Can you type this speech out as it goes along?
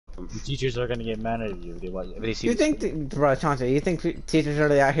them. Teachers are gonna get mad at you if they see. You think, bro, Chauncey, you think teachers are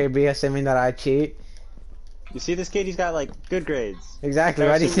really out here assuming that I cheat? You see this kid? He's got like good grades. Exactly.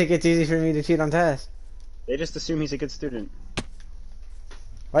 Why do you think it's easy for me to cheat on tests? They just assume he's a good student.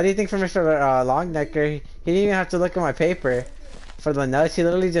 Why do you think for Mr. Longnecker, he didn't even have to look at my paper for the notes? He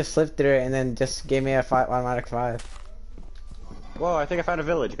literally just flipped through it and then just gave me a automatic 5. Whoa, I think I found a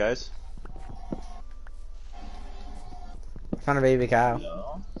village, guys. I found a baby cow.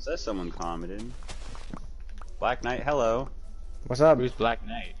 No. Says someone commented. Black Knight, hello. What's up? Who's Black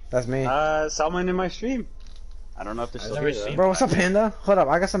Knight? That's me. Someone in my stream. I don't know if they're still here, though. Bro, what's up, Panda? Hold up,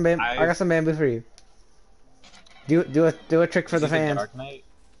 I got some I got some bamboo for you. Do a trick for the fans. Dark Knight?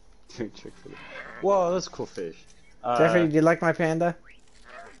 Do a trick for the... Whoa, that's a cool fish. Jeffrey, do you like my panda?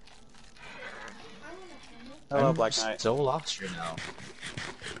 Hello, Black Knight. I'm so lost right now.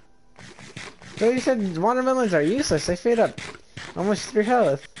 So you said watermelons are useless. They fade up almost 3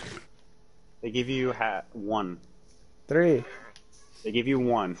 health. They give you 1. 3. They give you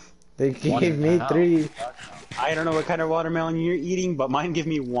 1. They gave me 3. I don't know what kind of watermelon you're eating, but mine give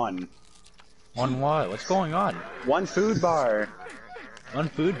me 1. 1 what? What's going on? 1 food bar. 1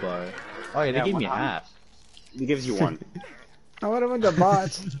 food bar. Oh yeah, they gave me half. He gives you 1. I want him with the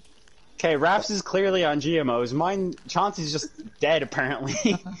bots. Okay, Raps is clearly on GMOs. Mine, Chauncey's just dead apparently.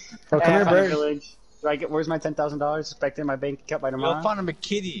 Bro, come here, bird. Village. Do I get? Where's my $10,000 expected in my bank account by tomorrow? You'll find a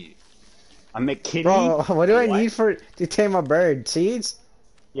McKitty. A McKitty? Bro, what do I need to tame a bird? Seeds?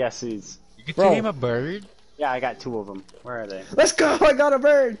 Yeah, seeds. You can tame a bird? Yeah, I got 2 of them. Where are they? Let's go! I got a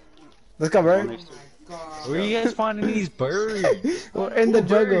bird! Let's go, bird. Where are you guys finding these birds? We're in the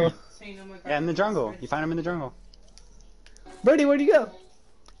jungle. Yeah, in the jungle. You find them in the jungle. Birdie, where'd you go?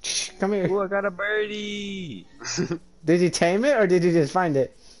 Shh, come here. Ooh, I got a birdie. Did you tame it or did you just find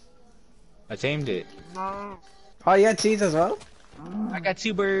it? I tamed it. Oh, you had seeds as well? I got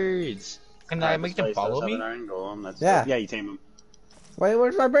 2 birds. Can I make them follow me? Yeah. Yeah, you tame them. Wait,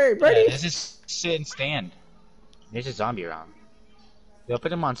 where's my bird? Birdie! Yeah, this is sit and stand. There's a zombie around. You'll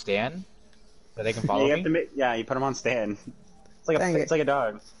put him on stand so they can follow you me? have to yeah, you put them on stand. It's like it's like a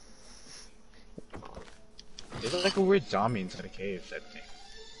dog. There's like a weird zombie inside a cave, that thing.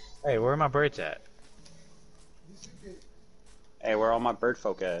 Hey, where are my birds at? Hey, where are all my bird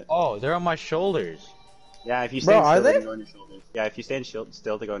folk at? Oh, they're on my shoulders. Yeah, if you stand Bro, still, are they they? go on your shoulder. Yeah, if you stand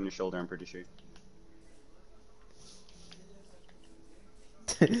still, they go on your shoulder, I'm pretty sure.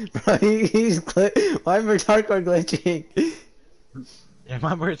 Bro, he's why am I hardcore glitching? Yeah,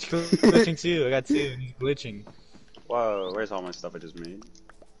 my bird's glitching too. I got 2 and he's glitching. Whoa, where's all my stuff I just made?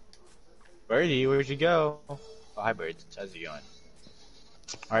 Birdie, where'd you go? Oh, hi birds. How's it going?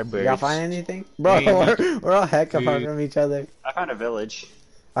 Alright, birds. Y'all find anything? Bro, we're all heck apart from each other. I found a village.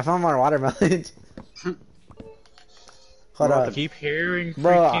 I found more watermelons. Hold I up. keep hearing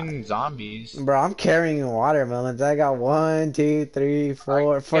freaking zombies. Bro, I'm carrying watermelons. I got 1, 2, 3,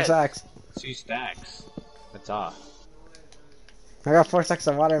 4 sacks. 2 stacks. That's off. I got 4 sacks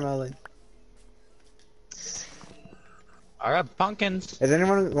of watermelon. I got pumpkins. Is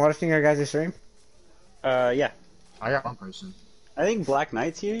anyone watching our guys' stream? Yeah. I got 1 person. I think Black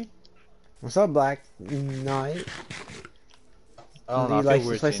Knight's here. What's up, Black Knight? Oh, Do you like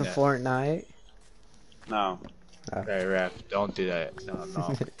to play some Fortnite? No. Oh. Hey, ref, don't do that. No.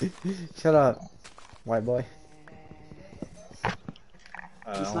 Shut up, white boy. I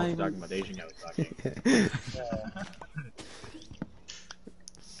don't want to talk about Asian guy talking.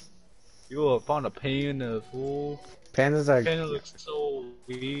 You will find a panda, fool. Pandas are. Panda looks so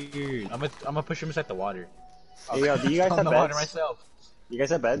weird. I'm gonna push him inside the water. Hey, yo, do you guys have the beds? water myself. You guys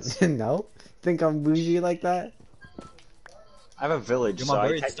have beds? No. Think I'm bougie like that? I have a village, Dude, so my I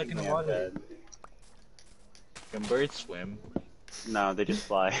bird's stuck technically in the have water. bed. Can birds swim? No, they just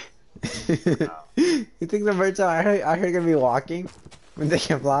fly. You think the birds are? I heard gonna be walking when they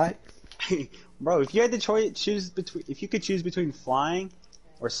can fly. Bro, if you had to if you could choose between flying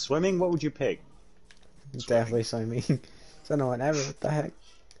or swimming, what would you pick? Definitely swimming. So no one ever. What the heck?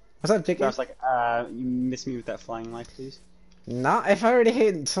 What's up, I chicken? was like, you miss me with that flying life, please? Not if I already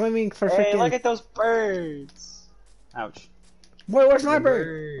hate swimming for Hey, freaking. look at those birds! Ouch. Boy, where's my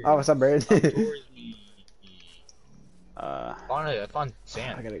bird? Oh, what's up, bird? I found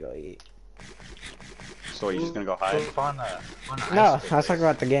sand. I gotta go eat. So are you just gonna go hide? No, I was talking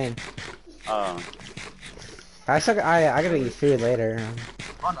about the game. Oh. I gotta eat food later.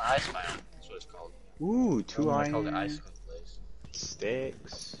 On the ice biome. That's what it's called. Ooh, 2 I iron call it ice place.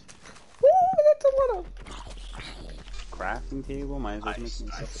 sticks. Woo, that's a little. Crafting table. Might as well make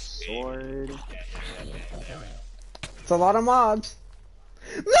myself a sword. It's a lot of mobs.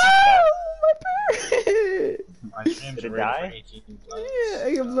 No, my bird. My stream's Did it already die? for 18 plus. Yeah,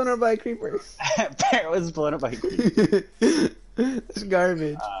 I got blown up by a creeper. Parrot was blown up by a creeper. That's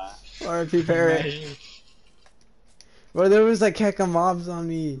garbage. R.I.P. Parrot. Imagine- Bro, there was like hecka mobs on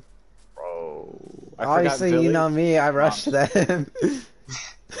me. Bro. I Obviously, forgot you Billy. know me, I rushed them.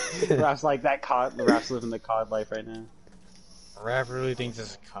 Raph's like that cod. Raph's living the cod life right now. Raph really thinks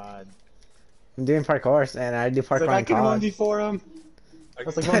it's a COD. I'm doing parkour, and I do He's parkour like, I in can COD. 1v4 him. I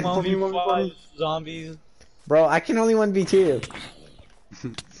was like, can 1v1 zombies. Bro, I can only 1v2.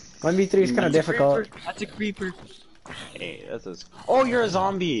 1v3 is kind of difficult. That's a creeper. Hey, that's a... Oh, you're a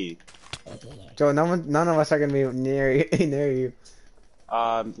zombie. Joe, none of us are gonna be near near you.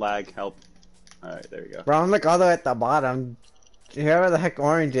 Lag, help. Alright, there we go. Bro, I'm like all the way at the bottom. Whoever the heck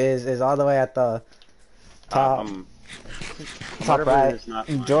orange is all the way at the top. Top whatever right. is not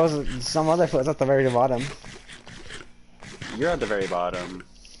And mine. Joe's some other foot's at the very bottom. You're at the very bottom.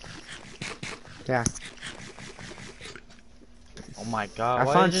 Yeah. Oh my god. I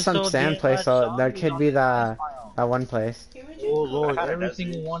why found is it some so sand damn place, much so there zombies could on be this that biome? one place. Oh lord, I found a every desert.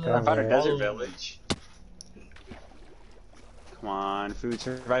 single one I of I found a them. desert village. Come on, food,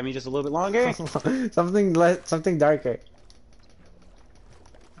 survive me just a little bit longer. something darker.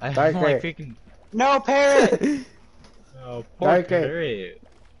 I Darker. don't like freaking. No, parrot! Oh, poor Darker. parrot.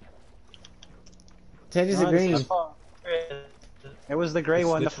 Changes the No, this green. is fun. It was the gray It's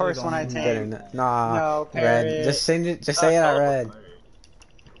one, the literally first one I the tamed. Nah, No, red. parrot. Just say it at red.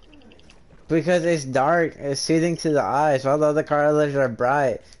 Because it's dark, it's soothing to the eyes, while the other colors are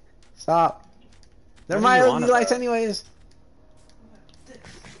bright. Stop. They're What my are you on LED lights about? anyways.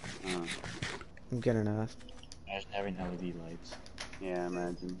 Oh, I'm good enough. There's never LED lights. yeah,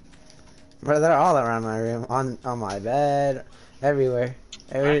 imagine. But they're all around my room, on my bed, everywhere.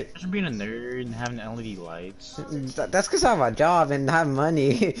 Imagine being a nerd and having LED lights. That's because I have a job and have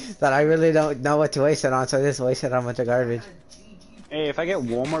money that I really don't know what to waste it on, so I just waste it on a bunch of garbage. Hey, if I get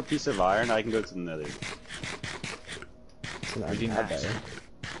one more piece of iron, I can go to the nether. So We didn't I ask. better.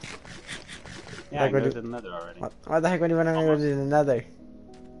 Yeah, I Like, can what go do- to the nether already. Why the heck would you want to go to the nether?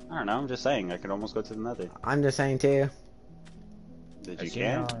 I don't know, I'm just saying, I could almost go to the nether. I'm just saying too. Did I you see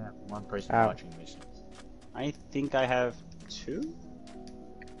can? now I have one person Oh. watching this. I think I have two?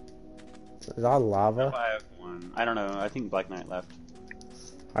 It's all lava. I have one. I don't know, I think Black Knight left.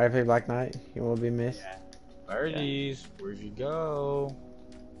 RP Black Knight, you will be missed. Birdies, where'd you go?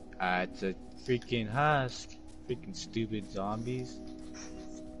 It's a freaking husk. Freaking stupid zombies.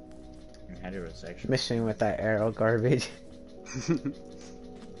 And heterosexual. Missing with that arrow garbage.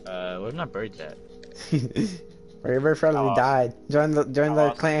 Where's my birds at? River probably Oh. died. Join the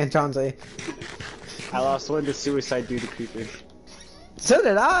lost. clan, Chauncey. I lost one to suicide due to creeper. So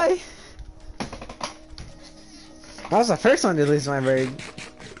did I. I was the first one to lose my bird.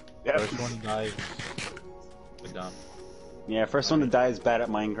 Yep. First one dies. But dumb. Yeah, first one to die is bad at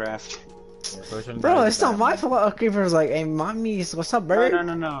Minecraft. Yeah, first one Bro, dies it's is not bad. my fault. A creeper was like, "Hey, mommy, what's up, No, bird?"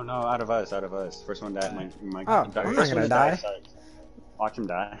 no, out of us. First one died at Minecraft. Oh, I'm not gonna die. Watch him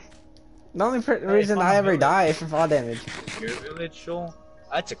die. The only reason I ever die is from fall damage. Your village, Joel?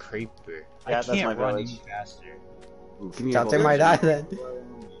 That's a creeper. Yeah, I that's can't my run village. any faster. Ooh, give me a Chauncey village. might die then.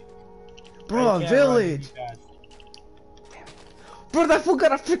 Bro, I a can't village. run any faster. Bro, that fool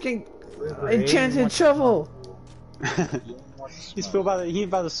got a freaking enchanted What- shovel. He's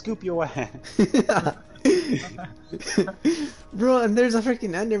about to scoop your ass. Bro, and there's a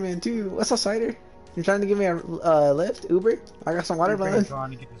freaking Enderman too. What's up, Cider? You trying to give me a lift? Uber? I got some You're watermelon.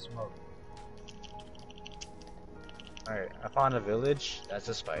 trying to get the smoke. Alright, I found a village. That's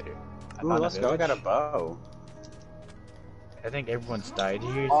a spider. I Ooh, found let's a go. I village. got a bow. I think everyone's died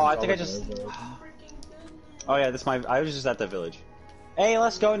here. Oh, I since think all I the just- doors are open. Oh yeah, I was just at the village. Hey,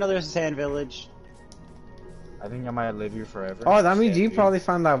 let's go another sand village. I think I might live here forever. Oh, that means Yeah, you dude. probably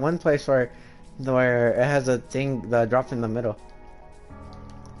found that one place where it has a thing that drops in the middle.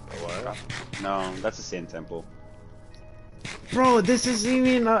 What? No, that's a sand temple. Bro, this is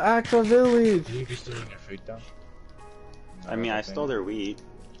even an actual village. Did you be stealing their food though? I mean, I stole their wheat.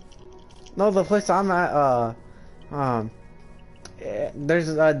 No, the place I'm at,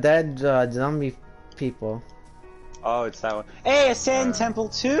 there's dead zombie people. Oh, it's that one. Hey, a sand temple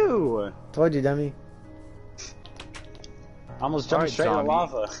too. Told you, dummy. Almost jumped Alright, straight in the zombie.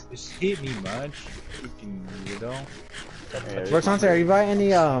 lava. Just hit me much. Freaking weirdo. Hey, Bro, Chauncey, are you by any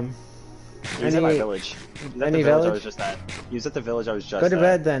He's at my any- village. He's at any the village I village? was just at. He was at the village I was just Go to at.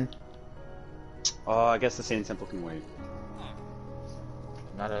 bed then. Oh, I guess the sand temple can wait.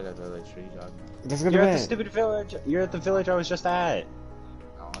 Not at a village. What are you talking about? Just go to You're at the bed. stupid village. You're at the village I was just at.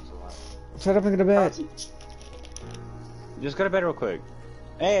 Oh, that's a lot. Shut up and go to bed. Just go to bed real quick.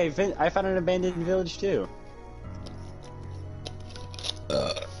 Hey, I found an abandoned village too.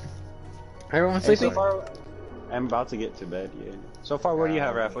 Everyone Hey, sleeping? so far, I'm about to get to bed. Yeah. So far, what do you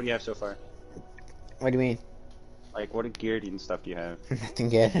have, Raph? What do you have so far? What do you mean? Like, what gear and stuff do you have? Nothing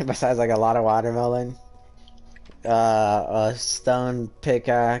good besides like a lot of watermelon. A stone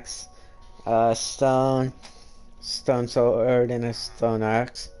pickaxe, stone sword, and a stone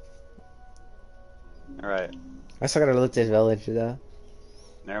axe. All right. I still gotta loot this village though.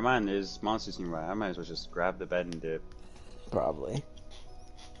 Never mind. There's monsters nearby. I might as well just grab the bed and dip. Probably.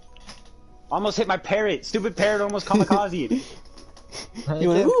 Almost hit my parrot. Stupid parrot almost kamikaze. You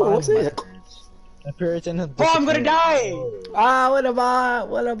went, ooh, what's this? My parrot's in the. Oh, I'm gonna die! Ah, what a bot!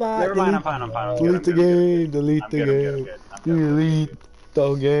 What a bot! Never mind. I'm fine. I'm fine. I'm Delete the good, I'm good, game. Delete I'm the good, I'm good, I'm game. good, I'm good, I'm good. Delete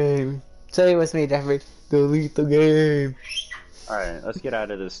the game. Say it with me, Jeffrey. Delete the game. Alright, let's get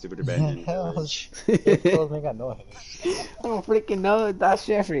out of this stupid abandoned Hell, village. Those make a noise. I don't freaking know. That's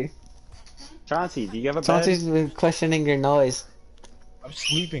Jeffrey. Chauncey, do you have a Chauncey's bed? been questioning your noise. I'm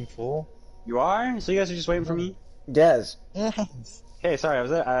sleeping, fool. You are? So you guys are just waiting for me? Yes. Yes. Okay, sorry,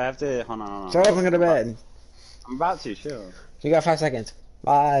 I have to, hold on. Shut up and go to bed. I'm about to, chill. You got 5 seconds.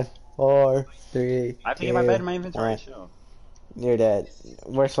 5, 4, 3. I have to get my bed in my 2, inventory, alright. chill. You're dead.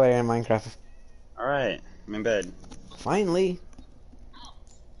 Worst player in Minecraft. Alright, I'm in bed. Finally.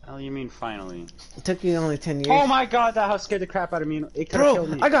 Hell you mean finally? It took you only 10 years. Oh my god, that house scared the crap out of me. It could've killed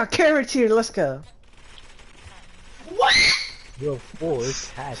Bro, me. I got carrots here. Let's go. Yo, fool, it's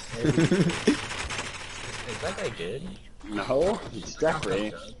hat. Is that guy good? No, it's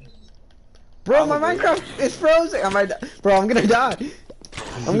Jeffrey. Bro, my Probably. Minecraft is frozen. Bro, I'm gonna die.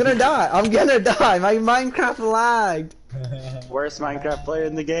 I'm gonna die. I'm gonna die. My Minecraft lagged. Worst Minecraft player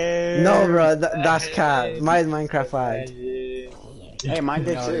in the game. No, bro, that's cap. My Minecraft lagged. Hey, mine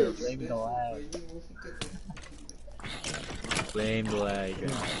did too. Blame the lag. Blame the lag.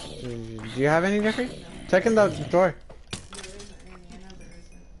 Do you have any, Jeffrey? Check in the door.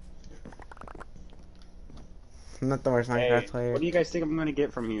 I'm not the worst Minecraft Hey, player. what do you guys think I'm gonna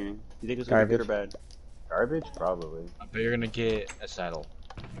get from here? You think it's gonna be good or Garbage. bad? Garbage? Probably. I bet you're gonna get a saddle.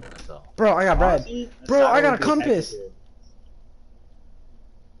 That's all. Bro, I got bread. Honestly, Bro, I got a would be compass. extra.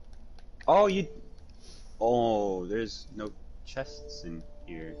 Oh, you. Oh, there's no chests in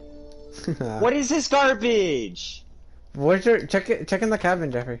here. What is this garbage? Where's your check in the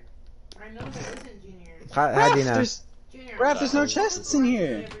cabin, Jeffrey? I know there isn't, Junior. How do you know? Junior, Raph, there's no chests in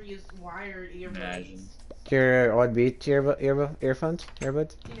here. Ever used wired earbuds? Imagine. Your old beach earphones?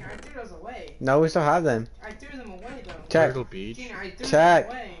 Earbuds? Junior, I threw those away. No, we still have them. I threw them away though. Check. Turtle Beach. Junior, I threw Check.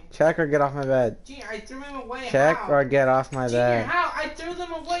 them away. Check or get off my bed. Junior, I threw them away. Check how? or get off my Junior, bed. how? I threw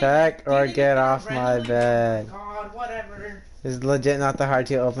them away. Check You or didn't get even off my randomly- bed. Oh my God, whatever. It's legit not that hard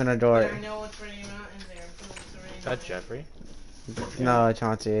to open a door. Yeah, I know it's raining out in there. Is that Jeffrey? No,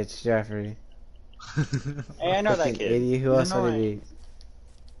 Chauncey, it's Jeffrey. Hey, I know that Fucking kid. idiot. Who He's else would it annoying. be?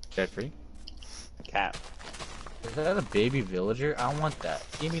 Jeffrey? Cap. Is that a baby villager? I want that.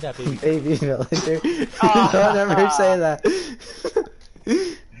 Give me that baby. Baby villager. Don't ever say that.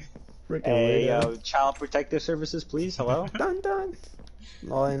 Freaking Hey, weirdo. Child Protective Services, please. Hello. Dun dun.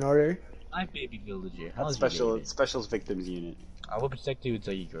 Law and order. My baby villager. How's That's your baby? Special Victims Unit. I will protect you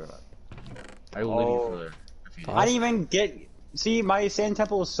until you grow up. I will Oh. live you for a few days. I didn't even get. See, my sand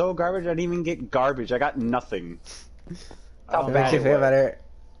temple was so garbage. I didn't even get garbage. I got nothing. How It bad makes you it feel was. better.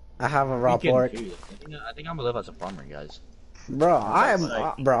 I have a raw Weekend pork. food. I think I'm gonna live as a farmer, guys. Bro,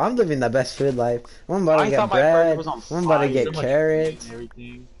 I'm living the best food life. I'm about to I get thought my bread bread. was on I'm about to fire. get So much carrots. food and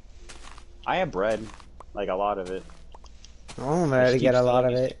everything. I have bread, like a lot of it. I'm about to Just get keep a lot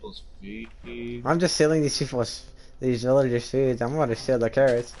of stealing it. people's food. I'm just stealing these villagers' foods. I'm about to steal the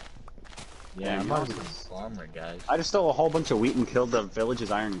carrots. Yeah, I'm Yeah, about to you be a farmer, guys. I just stole a whole bunch of wheat and killed the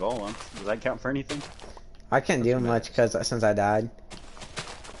village's iron golem. Does that count for anything? I can't do much because since I died,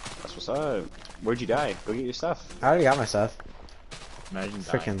 That's what's up. Where'd you die? Go get your stuff. I already got my stuff. Imagine dying.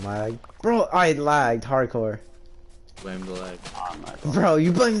 Freaking lag, bro. I lagged hardcore. Blame the lag. Oh my god. Bro,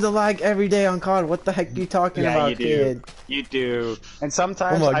 you blame the lag every day on COD. What the heck are you talking Yeah, about, you do. kid? You do. And Oh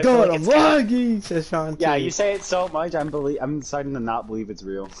sometimes my I feel god, like I'm it's- lagging, says Sean. Yeah, T. you say it so much. I'm deciding to not believe it's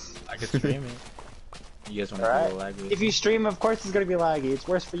real. I could stream it. You guys want to Alright. feel lag with? If you stream, of course it's gonna be laggy. It's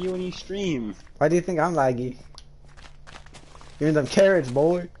worse for you when you stream. Why do you think I'm laggy? Even them carrots,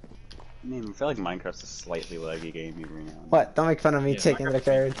 boy. I mean, I feel like Minecraft's a slightly laggy game every now and then. What? Don't make fun of me Yeah, taking the Minecraft-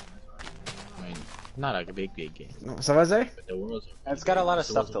 carrots. I mean, not like a big game, So was there? but the world's. It's got a lot of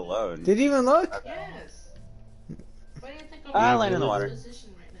so stuff was to it. load. Uh, Did you even look? Yes. Why do you think I'm I in land in the water. position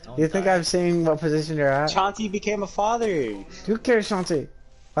right now? Do you think I've seen what position you're at? Chauncey became a father. Who cares, Shanti?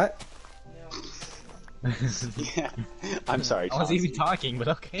 What? No. Yeah. I'm sorry, I wasn't Chauncey. even talking, but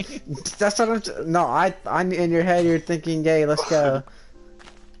okay. That's what I'm. No, I'm in your head. You're thinking, "Yay, let's go."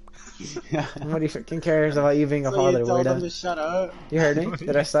 Nobody freaking cares about you being a So father, you tell them to weirdo. shut up. You heard me?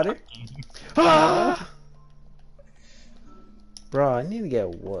 Did I stutter? Ah! Bro, I need to get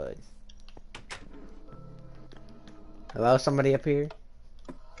wood. Hello, somebody up here?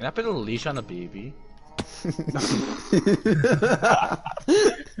 Can I put a leash on the baby?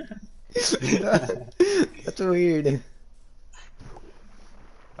 That's weird.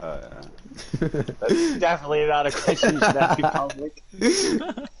 That's definitely not a question you should ask in public.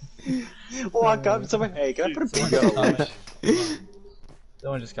 Walk up to someone, hey, can I put a Someone baby just on a leash? commented.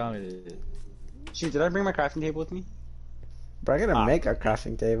 Someone just commented. Shoot, did I bring my crafting table with me? Bro, I gotta Ah. make a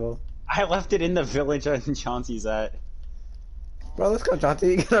crafting table. I left it in the village on Chauncey's at. Bro, let's go,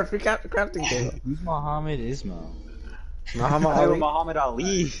 Jonty. Get our free crafting table. Who's Muhammad Ismail? Muhammad Oh, Ali. Muhammad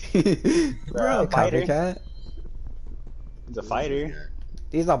Ali. Bro, fighter. copycat. He's a fighter.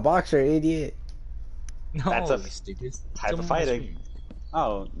 He's a boxer, idiot. No, That's a you stupid. type of Someone fighting. stream.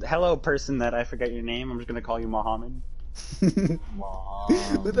 Oh, hello, person that I forget your name. I'm just gonna call you Muhammad.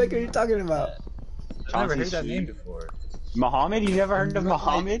 What the heck are you talking about? I've never heard Chauncey that name Street. before. Muhammad? You never heard of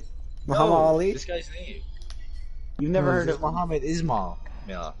Muhammad? Muhammad No, Ali? This guy's name. You've never heard It's of Muhammad Ismail.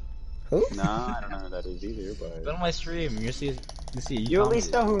 Yeah. Who? Nah, I don't know who that is either, But but on my stream, you see. you at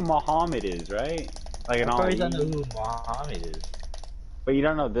least know who Muhammad is, right? Like an Of course, I Ali. know who Muhammad is. But you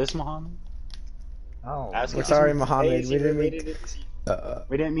don't know this Muhammad? Oh, Ask We're if sorry, he's- Muhammad. Hey, is We he didn't mean- related to-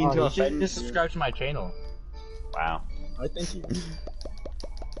 We didn't mean to you should offend just you. subscribe to my channel. Wow. I thank you.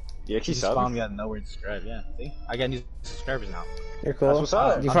 You actually Just found subbed? me out of nowhere to subscribe. Yeah, see, I got new subscribers now. You're cool. That's what's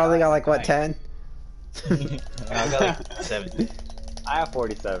up. You probably got like, what, Fine. 10? I got like 7. I have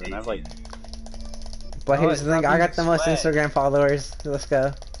 47. I have like. But Oh, here's it's the thing, I probably got the most sweat. Instagram followers. Let's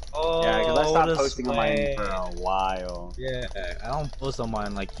go. Oh, Yeah, because I stopped the posting on mine sweat. for a while. Yeah, I don't post on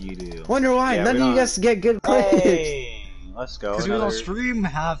mine like you do. Wonder why Yeah, none we of you don't- guys get good clips. Hey! Let's go. Because we don't another- stream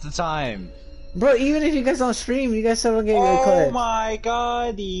half the time. Bro, even if you guys don't stream, you guys still don't get good Oh clips. my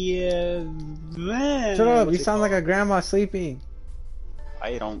god, the man. Shut up, What's you it sound like a called? grandma sleeping.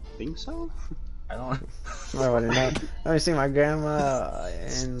 I don't think so. I don't. I wouldn't know. Let me see my grandma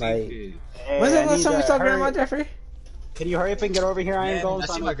and like. Stupid. Hey, When's the I last need time you to saw hurry- Grandma, Jeffrey? Can you hurry up and get over here, Iron Man, Golem? I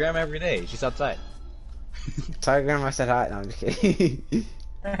see my grandma every day. She's outside. Sorry, Grandma said hi. No, I'm just kidding.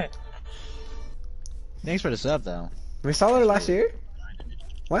 Thanks for the sub, though. We saw her last year?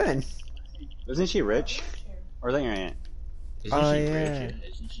 When? Isn't she rich? Or is that your aunt? Isn't Oh, she yeah. rich?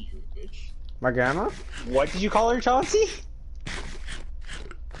 Isn't she rich? My grandma? What did you call her, Chauncey?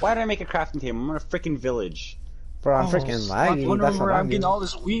 Why did I make a crafting table? I'm in a freaking village. Bro, I'm Oh, freaking I'm lagging. wondering That's where what I'm I'm getting getting. all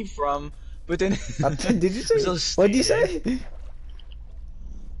this weed from, but then. Did you say? So What'd you stupid. say?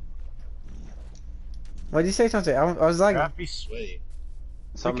 What'd you say, something? I was like, I'd be sweaty.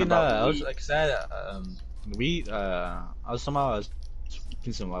 Something Freaking, about I was weed. like I said, weed. I was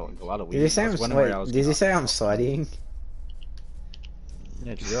consuming a lot of weed. did you say I I'm was wondering where I was Did you going. say I'm sweating?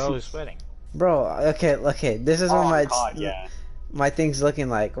 Yeah, 'cause you're always sweating. Bro, okay. This is Oh what my god, yeah. my thing's looking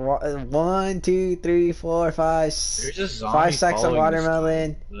like. 1, 2, 3, 4, 5, There's just 5 zombies sacks of following this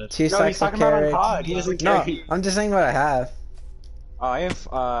watermelon, stream. 2 No, he's sacks of talking about on carrots. COD. He doesn't No, care. I'm just saying what I have. I have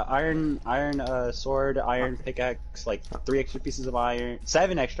iron sword, iron pickaxe, like 3 extra pieces of iron,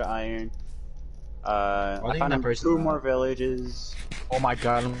 7 extra iron. I think found that person 2 died. more villages. Oh my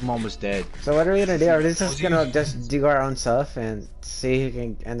god, I'm almost dead. So what are we gonna do? Are we Was just he- gonna just do our own stuff and see who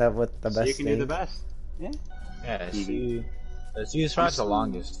can end up with the So best you can do the thing? best. Yeah, Easy. see, this fights the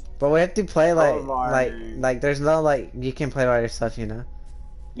longest. But we have to play like of our- like there's no like you can play by yourself, you know.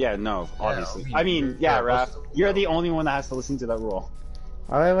 Yeah, no, obviously. we- I mean, yeah, yeah, Raph, most- you're the only one that has to listen to that rule.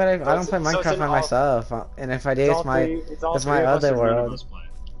 Why would I don't play So it's Minecraft in by all- myself, and if I do, it's my it's all it's three my of us other or none of world. us play.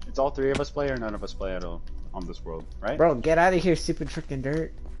 It's all 3 of us play or none of us play at all on this world, right? Bro, get out of here, stupid freaking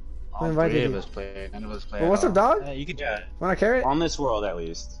dirt. All invited 3 of you? us play. None of us play. Well, at what's up, all. dog? Yeah, you can do Yeah. it. Want a carrot? On this world, at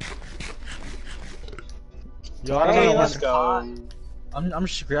least. Yo, I don't Hey, know let's what's go. hot. I'm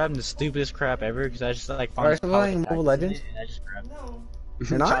just grabbing the stupidest crap ever because I just like found Are this you power playing pack Mobile Legends? and I just grabbed it. No.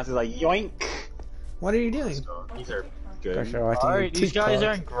 You're not? Chauncey's like, yoink! What are you doing? Let's go. These are good. Gosh, you're watching Alright, these guys TikToks.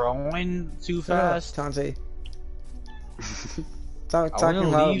 aren't growing too Shut up, fast. Chauncey. wanna Talking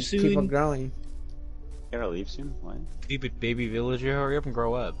about leave soon. people growing. Gotta leave soon? What? Stupid baby villager, hurry up and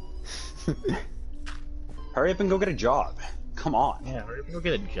grow up. Hurry up and go get a job. Come on. Yeah, hurry up and go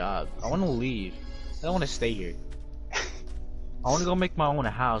get a job. I want to leave. I don't want to stay here. I want to go make my own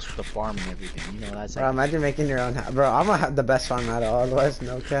house with a farm and everything. You know, that's Bro, like imagine making your own house. Bro, I'm gonna have the best farm out of all. Otherwise,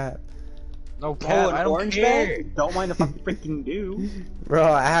 no cap. no cap. an I don't orange care. bag? Don't mind if I freaking do. Bro,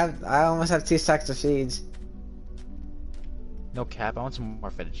 I almost have 2 stacks of seeds. No cap. I want some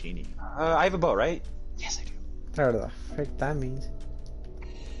more fettuccine. I have a bow, right? Yes, I do. Whatever the frick that means.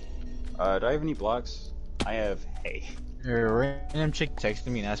 Do I have any blocks? I have hay. A random chick texted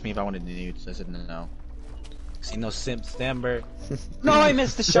me and asked me if I wanted nudes. I said no. See no simp Stamber. No, I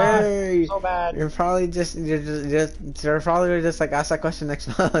missed the shot. Sure, So bad. you're probably you're probably just like ask that question next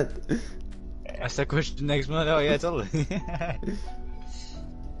month. Ask that question next month. Oh yeah, totally.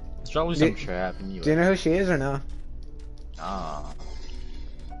 It's probably some trap anyway. Do you know who she is or no? Ah.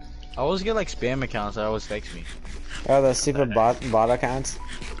 I always get like spam accounts that always text me. Oh, the super bot accounts.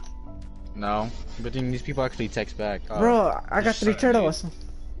 No, but then these people actually text back. Oh, Bro, I got just 3 shut up, turtles.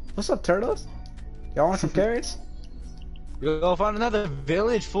 What's up, turtles? Y'all want some carrots? dude. Go find another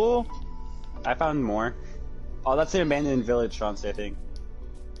village, fool. I found more. Oh, that's the abandoned village, Chauncey, I think.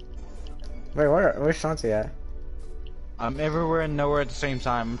 Wait, where's Chauncey at? I'm everywhere and nowhere at the same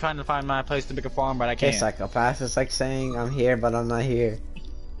time. I'm trying to find my place to make a farm, but I Okay, can't. psychopath. It's like saying I'm here, but I'm not here.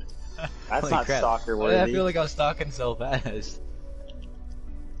 That's Holy not crap. stalker Why did I worthy. feel like I was stalking so fast?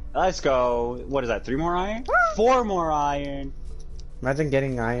 Let's go. What is that? 3 more iron? 4 more iron. Imagine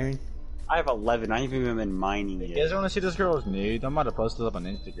getting iron. I have 11. I haven't even been mining You guys yet. want to see this girl's nude? I'm about to post it up on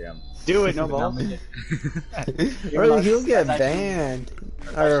Instagram. Do it, no balls. Bro, that's- he'll get that's actually- banned.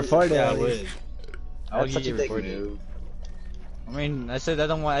 Or reported Yeah, I at least. would. I would That's get such a big reported. move. I mean, I said I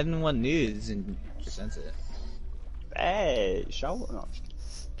didn't want nudes and just sent it. Hey, show. No,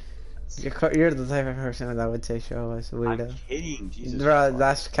 You're the type of person that would say show us I'm weirdo. kidding. Jesus. Bro, Christ.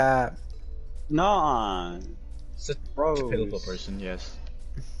 that's cap. Nah. Such Bro. a pitiful person, yes.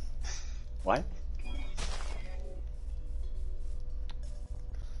 What?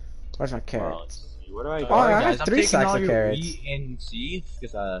 Where's my Well, carrots? let's see. What do I do? Oh, I Alright, have guys, 3 I'm taking sacks all of your carrots. wheat and seeds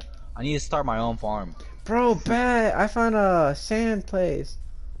because I need to start my own farm. Bro, bet I found a sand place.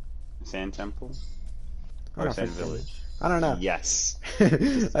 Sand temple? I Or don't sand think so. village? I don't know. Yes. I,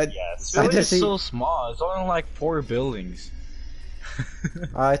 Yes. This I village just is see. so small. It's only like 4 buildings.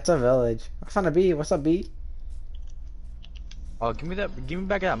 It's a village. I found a bee. What's up, bee? Oh, give me that! Give me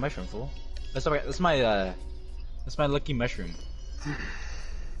back that mushroom, fool. That's my lucky mushroom.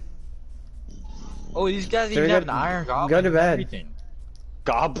 Oh, these guys Should we even have go- an iron goblin. go to and bed. Everything.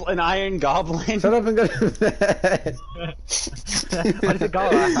 Goblin, iron goblin. Shut up and go to bed. What is it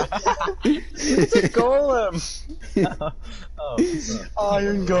called? It's a golem. Oh,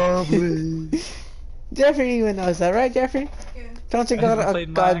 Iron goblin. Jeffrey even knows that, right, Jeffrey? Yeah. Don't you got a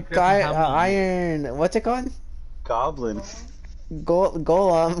Played god, Minecraft guy, in how many iron? What's it called? Goblin.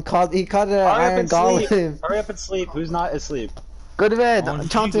 Golem. He called it an Hurry up iron and sleep. golem. Hurry up and sleep. Who's not asleep? Go to bed. I want you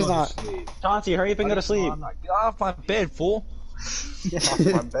Chauncey's to go to not. sleep. Chauncey, hurry up and go to sleep. Get off my bed, fool. Get off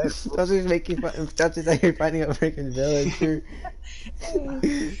my bed. Chauncey's making fun. Chauncey's like you're finding a freaking village here.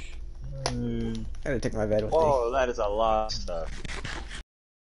 I gotta take my bed with me. Whoa, that is a lot of stuff.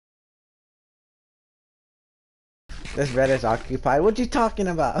 This bed is occupied. What you talking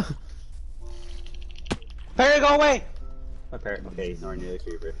about? Parrot, go away! My parrot. Okay, ignoring the other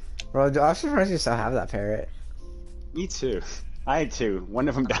creeper. Bro, I'm surprised you still have that parrot. Me too. I had 2. One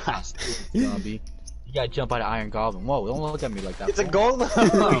of them died. Zombie. You gotta jump out of Iron Goblin. Whoa, don't look at me like that. It's a fool.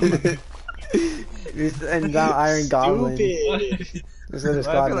 golem. And now Iron Goblin. Stupid. This is his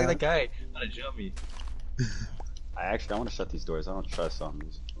I squad feel like now. that guy trying to jump me. I actually don't want to shut these doors. I don't trust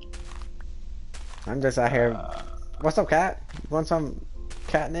zombies. I'm just out here. What's up, cat? You want some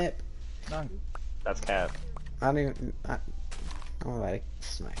catnip? That's Cap. I don't even. I'm gonna let it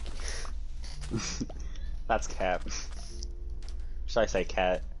smack you. That's Cap. Should I say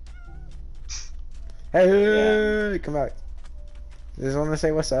cat? Hey, hey, come back. Just want to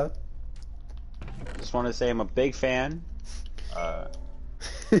say what's up. Just want to say I'm a big fan.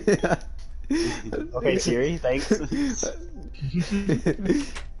 Okay, Siri, thanks.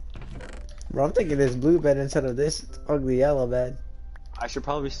 Bro, I'm thinking this blue bed instead of this ugly yellow bed. I should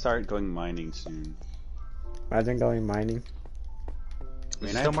probably start going mining soon. Imagine going mining. I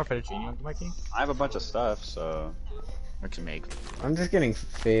mean, Still more fettuccine, Mikey? I have a bunch of stuff, so What to make? I'm just getting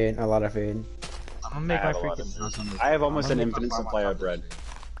food, a lot of food. I'm gonna make I my have a lot freaking house on this. I have almost I'm an gonna make my infinite farm supply on of bread.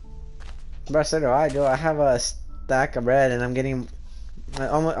 But so do I. Do I have a stack of bread, and I'm getting.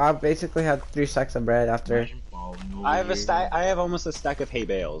 I basically have 3 stacks of bread after. I have a stack. I have almost a stack of hay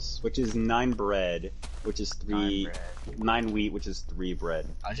bales, which is 9 bread, which is 9 wheat, which is 3 bread.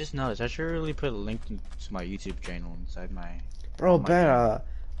 I just noticed. I should really put a link to my YouTube channel inside my. Bro, my bet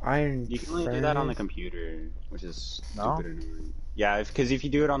iron. You can only do that on the furnace. computer, which is No? stupid annoying. Yeah, because if you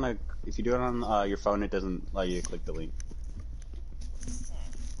do it on your phone, it doesn't allow you to click the link.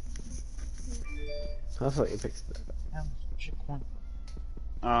 Hopefully it picks it up.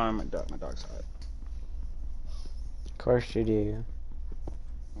 My dog's hot. Of course you do.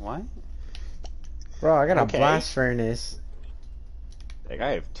 What? Bro, I got Okay. a blast furnace. Like,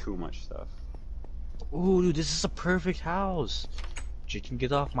 I have too much stuff. Ooh, dude, this is a perfect house. You can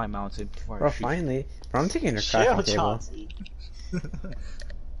get off my mountain before Bro, I shoot you. finally. Bro, I'm taking your Chill, crafting table. Chauncey.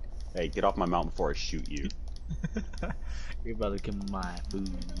 Hey, get off my mountain before I shoot you. You're about to get my food.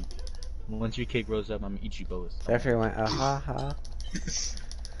 Once your cake grows up, I'm gonna eat you both. Jeffrey went, ha ha.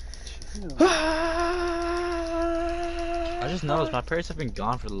 I just noticed my parents have been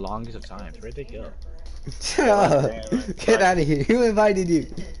gone for the longest of times. Where'd they go? Get out of here. Who invited you?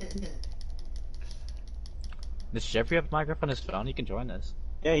 Does Jeffrey have Minecraft on his phone? He can join us.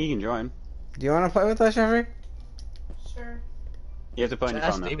 Yeah, he can join. Do you want to play with us, Jeffrey? Sure. You have to put on your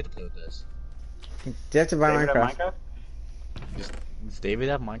Ask phone, though. David to play with us. Do you have to buy David have Minecraft? Does David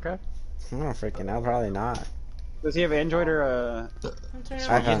have Minecraft? I don't freaking know. Probably not. Does he have Android or I'm turning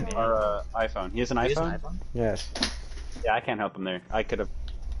iPhone. on iPhone? He has an He has iPhone? an iPhone? Yes. Yeah, I can't help him there. I could have.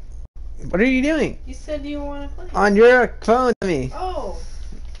 What are you doing? You said you want to play. On your phone to me. Oh.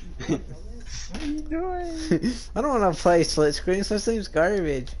 What are you doing? I don't want to play split screen. This seems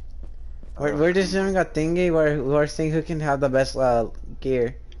garbage. We're just doing a thingy where we're seeing who can have the best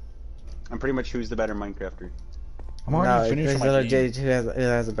gear. I'm pretty much who's the better Minecrafter. I'm No, already it's finished just my legit game. who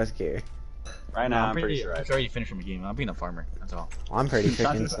has the best gear. Right now, I'm pretty sure. I'm already finished my game. I'm being a farmer. That's all. I'm pretty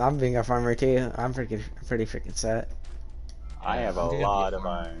freaking. I'm being a farmer too. I'm pretty freaking set. I have a I'm gonna be lot of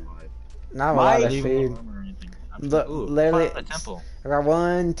farmer. iron. Not a My- lot of Not even a food. farmer or anything. I'm Look, ooh, literally- find a temple. I got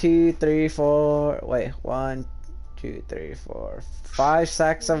 1, 2, 3, 4. Wait, 1, 2, 3, 4, 5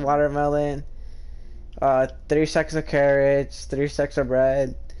 sacks of watermelon. 3 sacks of carrots. 3 sacks of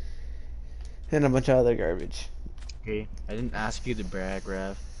bread. And a bunch of other garbage. Okay, I didn't ask you to brag,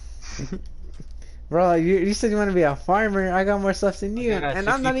 Raph. Bro, you said you want to be a farmer. I got more stuff than you, and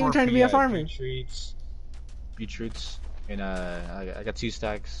I'm not even trying to be a farmer. Beetroots, and I got 2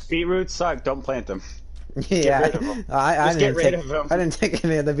 stacks. Beetroots suck. Don't plant them. Yeah, rid of 'em. I Just get didn't rid take. of them. I didn't take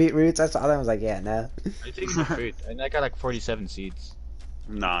any of the beetroots. I saw them. I was like, yeah, no. I think my fruit, and I got like 47 seeds.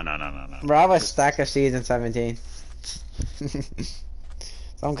 No. Bro, I have a stack of seeds in 17.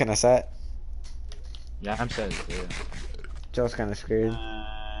 So I'm kind of set. Yeah, I'm set. Yeah. Joe's kind of screwed.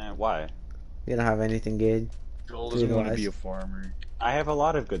 Why? You don't have anything good. Joel doesn't doesn't wanna want to be be a a farmer. I have a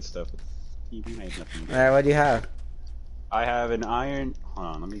lot of good stuff. You have nothing. Good. Alright, what do you have? I have an iron. Hold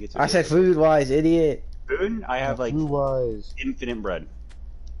on, let me get to. I said food wise, idiot. food. I have like wise. infinite bread,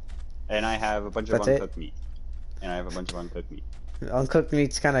 and I have a bunch of That's it? uncooked meat, and I have a bunch of uncooked meat. Uncooked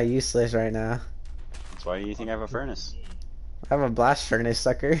meat's kind of useless right now. That's why you think I have a furnace. I have a blast furnace,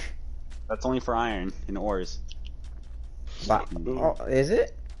 sucker. That's only for iron and ores. Oh, is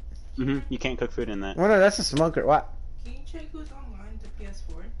it? You can't cook food in that. Oh no, that's a smoker. What? Can you check who's online to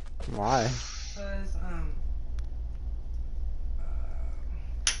PS4? Why?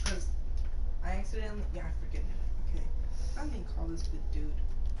 Because I accidentally, I forget. Okay, I'm gonna call this good dude.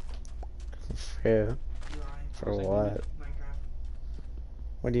 Ew. Eli. For Like, what? Minecraft.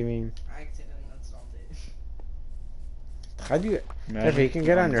 What do you mean? I accidentally installed it. How do you? If you can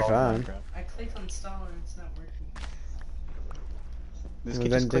get on your phone. I clicked install and it's not working. This Well,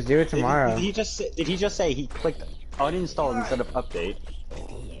 kid then just just clicked- do it tomorrow. Did he just say he clicked uninstall instead of update?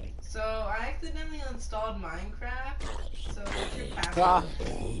 So I accidentally installed Minecraft. So what's your Ah.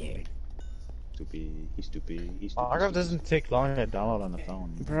 password? Stupid. He's stupid. He's stupid. Minecraft doesn't take long to download on the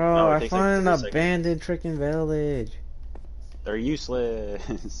phone. Bro, No, it I takes found like an 30 seconds. abandoned freaking village. They're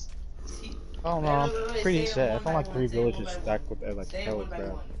useless. Oh no, Wait, I'm wait, wait, pretty say it set. I one found by like one, 3 say it one villages by stacked one. with like Say it hell one by crap.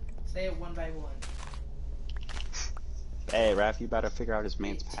 one. Say it one by one. Hey, Raph, you better figure out his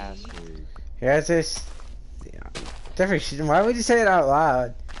man's password. Here's this. Yeah. Jeffrey, why would you say it out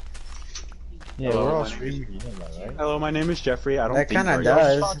loud? Yeah, Hello, we're all my name streaming, you know that, right? Hello, my name is Jeffrey. I don't That think kinda very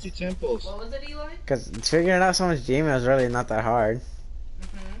does. much. Fancy temples. What was it, Eli? Because figuring out someone's Gmail is really not that hard.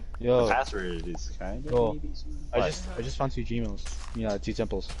 Mm-hmm. The Yo, password is kind of Yo, maybe some- I just found 2 Gmails. Yeah, 2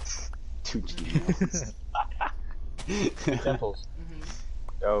 temples. 2 Gmails. 2 temples.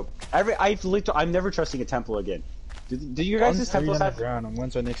 Yo, I'm never trusting a temple again. Do your One's guys' 3 temples have? underground and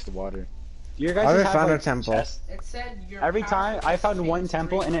one's right next to water. Do your I guys haven't have found a like, temple. chests? It said your Every time password I was found one changed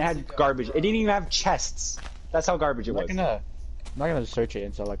temple 3 and it months had ago, garbage. It bro. didn't even have chests. That's how garbage it I'm was. not gonna search it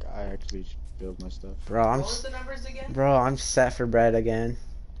until like I actually build my stuff. Bro, What was the numbers again? I'm set for bread again.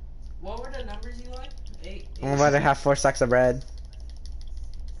 What were the numbers, Eli? 8. I'm about to have 4 stacks of bread.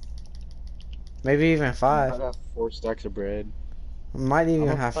 Maybe even I 5. have 4 stacks of bread. Might even I'm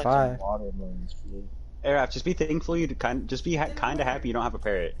gonna have plant 5. some watermelons for you. Hey, Raph, just be thankful you just be kind of happy you don't have a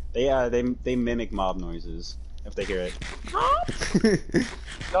parrot. They mimic mob noises if they hear it.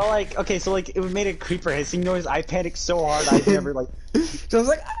 So like, okay, so like it made a creeper hissing noise. I panicked so hard I never like. So I was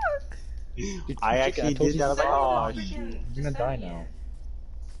like, ah! I actually told did you that. I was like, to oh stop. shoot. You're gonna die now.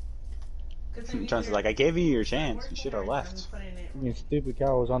 'Cause then Chauncey's either- like, I gave you your chance. Where's You the should have rice? I'm left. putting it- You stupid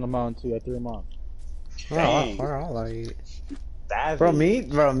cow was on the mountain too. I threw him off. Dang. Where all are you? Savage.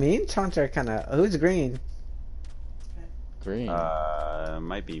 Bro, me and Chauncey are kind of. Who's green? Green.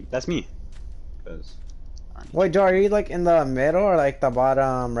 Might be. That's me. Cause Wait, Joe, are you like in the middle or like the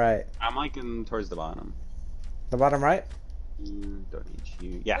bottom right? I'm like towards the bottom. The bottom right? Don't need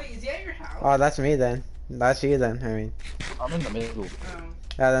you. Yeah. Wait, is he at your house? Oh, that's me then. That's you then. I mean, I'm in the middle. Oh.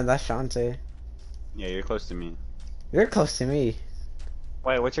 yeah, then that's Chauncey. Yeah, you're close to me. You're close to me.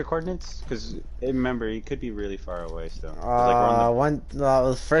 Wait, what's your coordinates? Because remember, you could be really far away still. 'Cause, like, we're on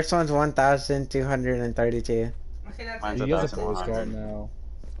The first one's 1,232. Okay, that's Mine's it. He has a 1,100. Boy Scout now.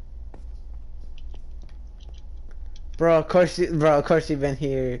 Bro, of course you've been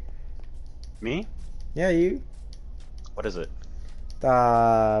here. Me? Yeah, you. What is it?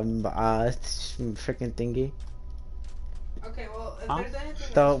 Freaking thingy. Okay, well, if Huh? there's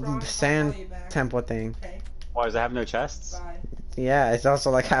anything The else wrong, sand I'll call you back. Temple thing. Okay, Why does it have no chests? bye. Yeah, it's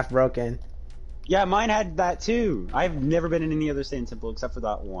also like half broken. Yeah, mine had that too. I've never been in any other sand temple except for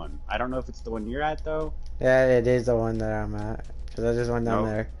that one. I don't know if it's the one you're at though. Yeah, it is the one that I'm at. Cause I just went down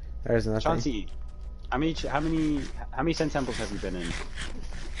Nope. there. There's nothing. Chauncey, how many sand temples have you been in?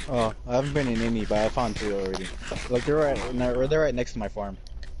 Oh, I haven't been in any, but I found 2 already. Like they're right next to my farm.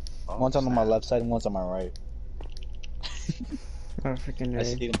 Oh, One's on my snap. left side and one's on my right. Oh, freaking I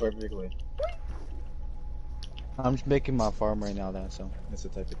see right. them perfectly. I'm just making my farm right now, so that's the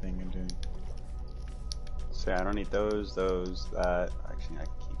type of thing I'm doing. So yeah, I don't need those, that. Actually, I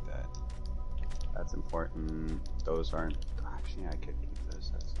can keep that. That's important. Those aren't. Actually, I could keep this.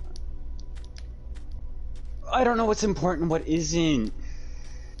 That's fine. I don't know what's important, what isn't.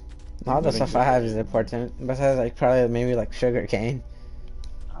 All the stuff I have is important. Besides, like probably maybe like sugar cane.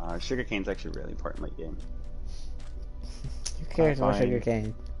 Sugar cane's actually really important late game. Who cares about fine. sugar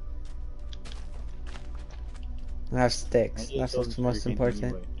cane? I have sticks. That's what's most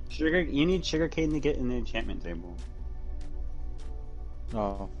important. You need sugar cane to get in the enchantment table.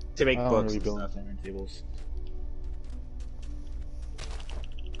 Oh, To make I don't books really and build stuff. enchantment tables.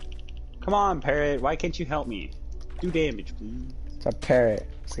 Come on, Parrot, why can't you help me? Do damage, please. It's a parrot.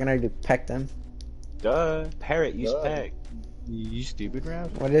 It's gonna do peck them. Duh. Parrot, use Duh. peg. You stupid,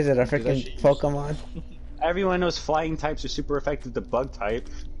 Rav? What is it? A Dude, that freaking shit is- Pokemon? Everyone knows flying types are super effective to bug type.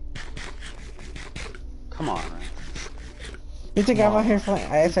 Come on, right? You think I'm out here playing?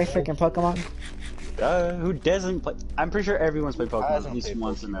 I play freaking Pokemon? Duh. Who doesn't play? I'm pretty sure everyone's played Pokemon at hasn't least played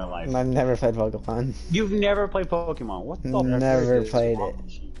once in their life. I've never played Pokemon. You've never played Pokemon. What the Never frick is played wrong it.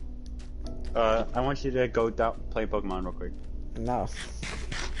 with you? I want you to go down play Pokemon real quick. No. This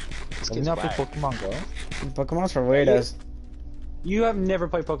Have you kid's not played whack. Pokemon Go? Pokemon's for weirdos. You have never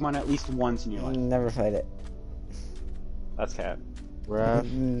played Pokemon at least once in your life. Never played it. That's cap. Rav?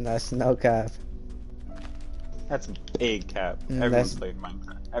 That's no cap. That's big cap. Mm, Everyone's that's- played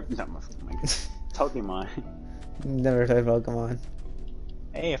Minecraft. Not Minecraft. Pokemon. Never played Pokemon.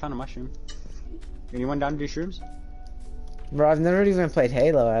 Hey, I found a mushroom. Anyone down to do shrooms? Bro, I've never even played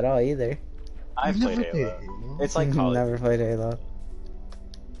Halo at all either. I've played Halo. It's like Call of Never played Halo.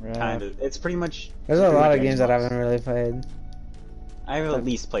 Rav? kind of. It's pretty much. There's a pretty lot much of games that I Xbox. haven't really played. I've at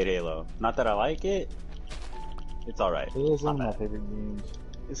least played Halo. Not that I like it. It's alright. Halo's one of Not my bad. favorite games.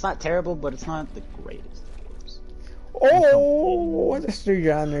 It's not terrible, but it's not the greatest of games. Oh, the street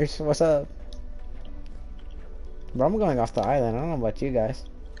runners. What's up? Bro, I'm going off the island. I don't know about you guys.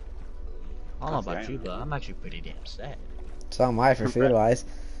 I don't know about you, but I'm actually pretty damn sad. So am I for food wise.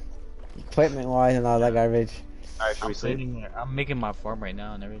 Equipment wise and all that garbage. Alright, should we sleep? I'm making my farm right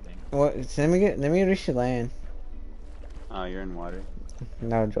now and everything. What? Let me reach the land. Oh, you're in water.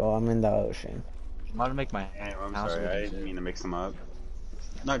 No, Joel, I'm in the ocean. I'm about to make my Hey, I'm house. sorry. with I this. didn't mean to mix them up.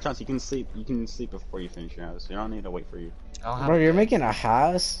 No, Chauncey, you can sleep. You can sleep before you finish your house. You don't need to wait for you. I don't have Bro, a you're bed. making a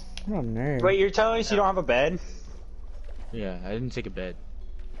house? What a nerd. Wait, you're telling us you don't have a bed? Yeah, I didn't take a bed.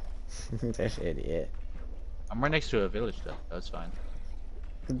 This idiot. I'm right next to a village though. That's fine.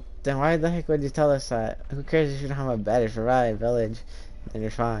 Then why the heck would you tell us that? Who cares if you don't have a bed? If you're right at a village, then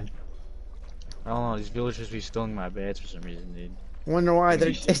you're fine. I don't know. These villagers be stealing my beds for some reason, dude. Wonder why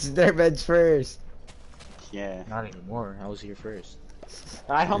it's their beds first. Yeah. Not anymore. I was here first.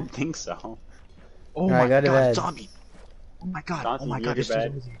 I don't think so. Oh Alright, go to bed. zombie! Oh my god! Chauncey, oh my you god! get to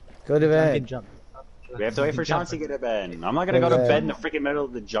There's bed. two Go to zombies. I'm bed. getting jumped. We have to wait for Jump. Chauncey to get to bed. I'm not gonna Go go to to bed. bed in the freaking middle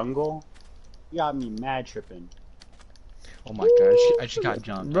of the jungle. You got me mad tripping. Oh my god! I just got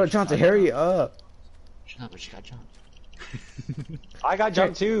jumped. Bro, I just Chauncey, got hurry jumped. up. Shut up! I just got jumped. I got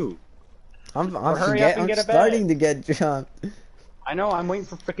jumped too. I'm hurry up and I'm get a bed. starting to get jumped. I know. I'm waiting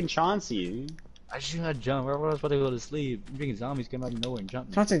for freaking Chauncey. I just gotta jump. Where was I about to go to sleep? Freaking zombies came out of nowhere and jumped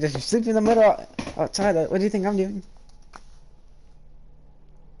me. Chauncey, does you sleep in the middle outside? What do you think I'm doing?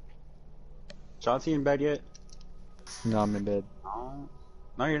 Chauncey in bed yet? No, I'm in bed. Oh.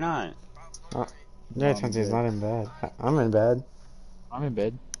 No, you're not. Yeah, I'm Chauncey's good. not in bed. I'm in bed. I'm in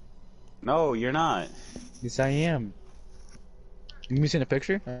bed. No, you're not. Yes, I am. You want me to send a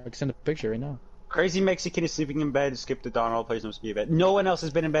picture? I can send a picture right now. Crazy Mexican is sleeping in bed. Skip the dawn. All players must be in bed. No one else has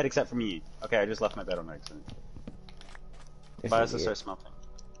been in bed except for me. Okay, I just left my bed on accident. Yes, Why you does it did. start smelting?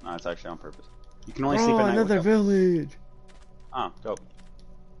 No, it's actually on purpose. You can only Oh, sleep at night. another with village. Oh, dope.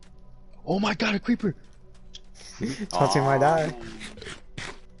 Oh my god, a creeper! Chauncey might die. man.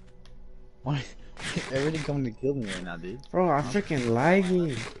 Why? Everything coming to kill me right now, dude. Bro, I'm freaking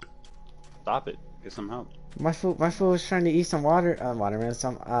lagging. Stop it. Get some help. My fool was trying to eat some watermelon,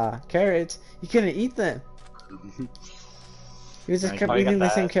 some carrots. He couldn't eat them. He was just I- kept Oh, you got eating the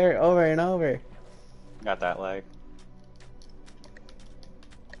same that. carrot over and over. Got that lag.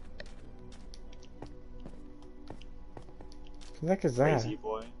 Who the heck is that? Crazy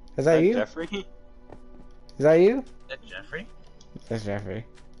boy. Is that you? Jeffrey? Is that you? Is that Jeffrey? That's Jeffrey.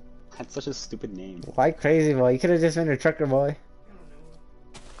 That's such a stupid name. Why crazy boy? You could have just been a trucker boy.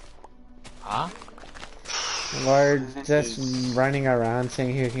 Huh? Or just Is- running around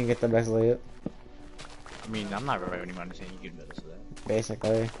seeing who can get the best loot. I mean, I'm not running around saying you can better to that.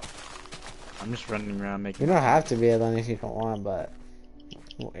 Basically. I'm just running around making. You don't have to be alone if you don't want, but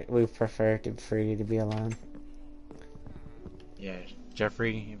we prefer for you to be alone. Yeah,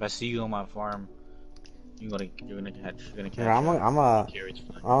 Jeffrey. If I see you on my farm, you're gonna catch. Yeah, I'm gonna carrots.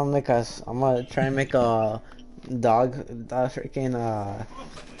 I'm gonna try and make a dog,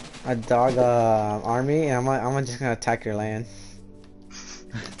 a dog army, and I'm just gonna attack your land.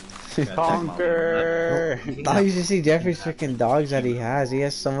 Conquer! Oh, you should see Jeffrey's freaking dogs that he has. He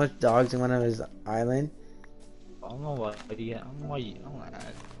has so much dogs in one of his island. I don't know what. Yeah, I don't know why.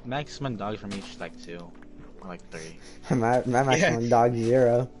 Maximum dogs from each like 2 or like 3. My maximum dog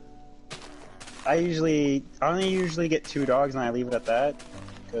 0. I only usually get 2 dogs and I leave it at that.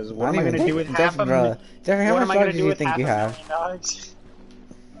 Because what I am I don't gonna even do with think- half a million? Jeffrey, how What much am I gonna dogs do do you with think half you a have? million dogs?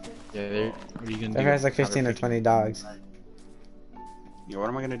 Yeah, what are you gonna do? Jeffrey has like Have 15 or freaking- 20 dogs. Yeah, what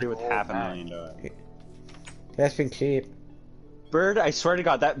am I gonna do with half a million dogs? That's been cheap. Bird, I swear to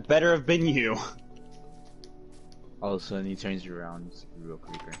God, that better have been you. All of a sudden, he turns you around. It's a real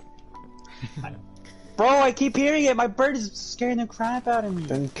creeper. Bro, I keep hearing it. My bird is scaring the crap out of me.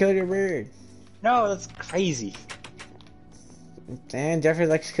 Then kill your bird. No, that's crazy. And Jeffrey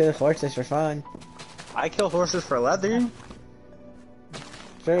likes to kill horses for fun. I kill horses for leather.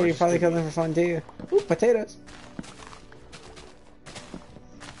 Sure, you probably kill them for fun too. Ooh, potatoes.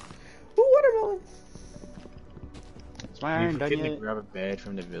 Ooh, watermelon. Is my You iron done forget to yet? grab a bed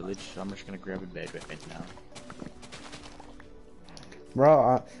from the village. So I'm just gonna grab a bed right now.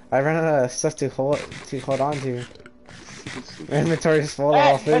 Bro, I ran out of stuff to hold on to. My inventory is full of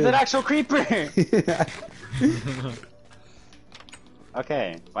all Hey, there's food. an actual creeper!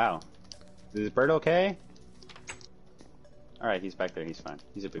 Okay, wow. Is this bird okay? Alright, he's back there, he's fine.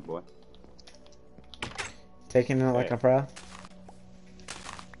 He's a big boy. Taking it like a pro.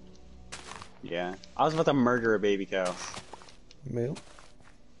 Yeah. I was about to murder a baby cow. Moo.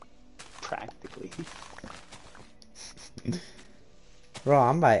 Practically. Bro,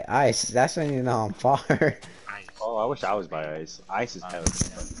 I'm by ice. That's when you know I'm far. Oh, I wish I was by ice. Ice is hell.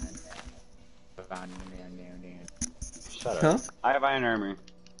 Shut up. Huh? I have iron armor.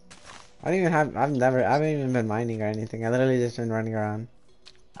 I don't even have. I haven't even been mining or anything. I literally just been running around,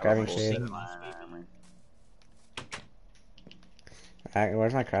 grabbing I have a shit. full set of iron armor. Alright,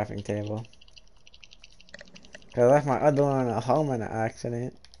 where's my crafting table? Cause I left my other one at home in an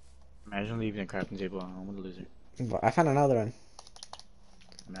accident. Imagine leaving a crafting table at home with a loser. But I found another one.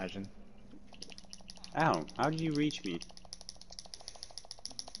 Imagine. Ow, how did you reach me?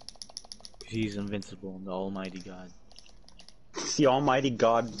 He's invincible, the almighty god. It's the almighty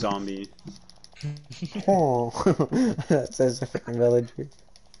god zombie. Oh, that says the freaking villager.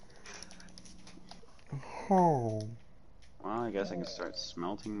 Oh, Well, I guess I can start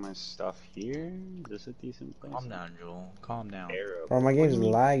smelting my stuff here. Is this a decent place? Calm down, Joel. Calm down. Arrow. bro, my What do game's you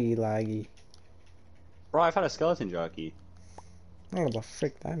mean? laggy. Bro, I found a skeleton jockey. I don't know what the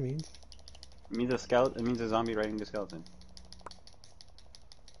frick that means. It means a skeleton. It means a zombie riding a skeleton.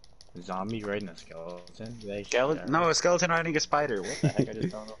 Zombie riding a skeleton? They Skeleton? No, a skeleton riding a spider. What the heck? I just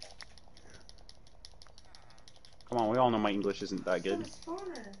don't know. Come on, we all know my English isn't that good.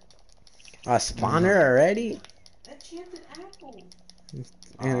 Spawner. A spawner already? Enchanted apple.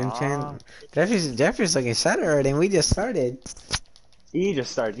 And enchant. Jeffrey's like I said already, and we just started. He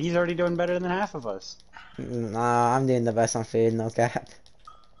just started. He's already doing better than half of us. Nah, I'm doing the best on food, no cap.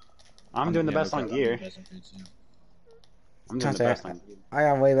 I'm doing the yeah, best okay, on I'm doing gear. the best on food, too. I'm doing the Chance, best on gear. I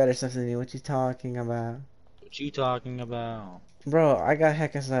got way better stuff than you. What you talking about? What you talking about? Bro, I got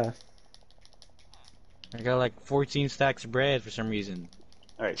heck of stuff. I got like 14 stacks of bread for some reason.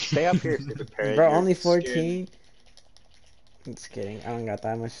 Alright, stay up here, stupid parrot. Bro, You're only scaring me. 14? Just kidding. I don't got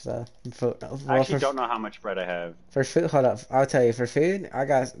that much stuff. For, I well, actually don't know how much bread I have. for food, hold up. I'll tell you. For food, I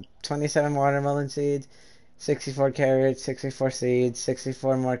got 27 watermelon seeds, 64 carrots, 64 seeds,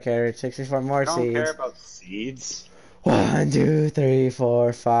 64 more carrots, 64 more I don't care seeds. about seeds. 1, 2, 3,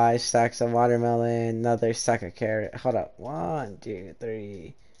 4, 5 stacks of watermelon, another stack of carrot. Hold up. 1, 2,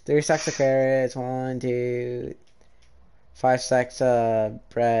 3. 3 stacks of carrots. 1, 2. 5 stacks of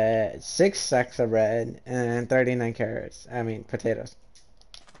bread. 6 stacks of bread. And 39 carrots. I mean, potatoes.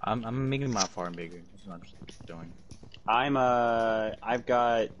 I'm making my farm bigger. That's what I'm doing. I've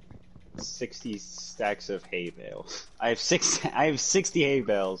got 60 stacks of hay bales. I have 60 hay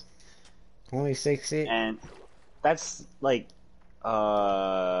bales, Only 60? and that's like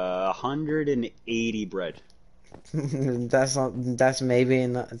 180 bread. That's not. That's maybe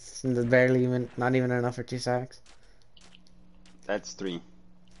not, it's barely even. Not even enough for 2 stacks. That's 3.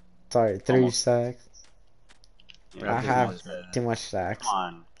 Sorry, 3 Almost. stacks. Yeah, I Raph is have almost dead. too much stacks.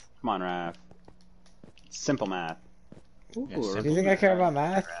 come on, Raph. Simple math. Yeah, Ooh, Do simple you think I care about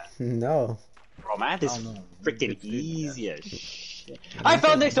math? No. Bro, math is I don't know. freaking It's- easy as shit. I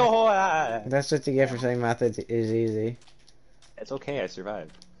fell next to a hole. That's what you get for saying math is easy. It's okay, I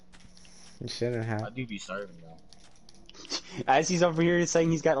survived. You shouldn't I have. do be starving though. As he's over here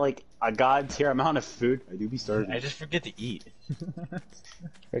saying he's got like a god tier amount of food, I do be starving. I just forget to eat.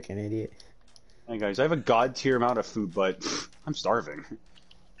 Freaking idiot. Hey guys, I have a god tier amount of food, but I'm starving.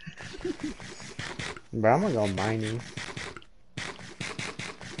 Bro, I'm gonna go mining.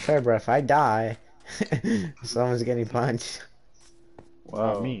 Sorry, bro, if I die, someone's getting punched.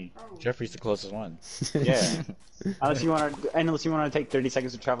 Wow, Whoa. me. Jeffrey's the closest one. Yeah. Unless you want to take 30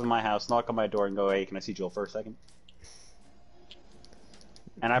 seconds to travel to my house, knock on my door, and go, "Hey, can I see Joel for a second?"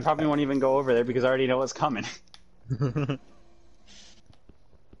 And I probably won't even go over there because I already know what's coming.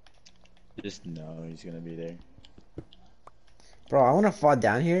 Just know he's gonna be there. Bro, I wanna fall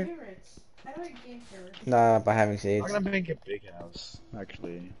down here. Carrots. How do I get carrots? Nah, by having seeds. I'm gonna make a big house,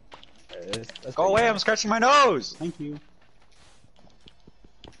 actually. That's Go big away! enough. I'm scratching my nose. Thank you.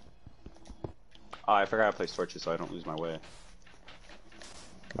 Oh, I forgot to place torches so I don't lose my way.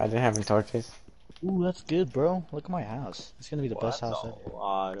 Imagine having torches. Ooh, that's good, bro. Look at my house. It's gonna be the Well, best that's house a ever.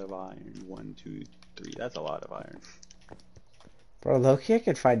 lot of iron. 1, 2, 3. That's a lot of iron. Bro, low-key I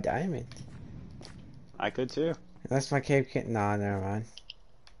could find diamond. I could too. Unless my cave can't. Nah, never mind.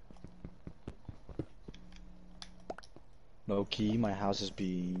 Low key, my house is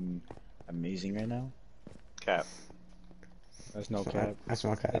being amazing right now. Cap. That's no cap. I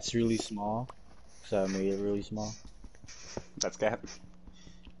smell cat. It's really small, so I made it really small. That's cap.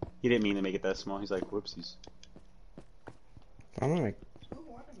 He didn't mean to make it that small. He's like, whoopsies. I'm gonna make. Ooh,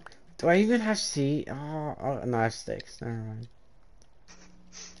 watermelon. Do I even have seed? Oh, no, I have sticks. Never mind.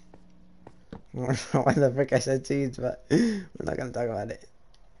 I don't know why the frick I said seeds, but we're not gonna talk about it.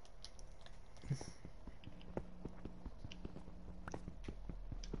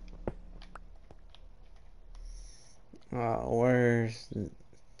 Where's...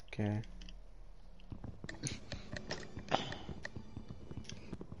 Okay.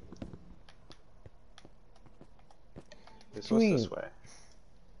 What's mean? this way?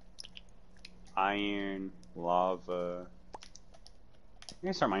 Iron, lava. I'm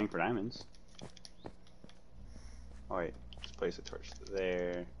gonna start mining for diamonds. Oh wait, just place a torch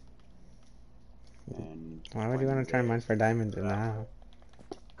there. And Why would you want to try and mine for diamonds now?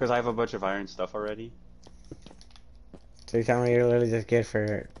 because I have a bunch of iron stuff already. So you tell me you're literally just good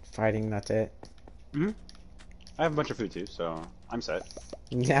for fighting, that's it? I have a bunch of food too, so I'm set.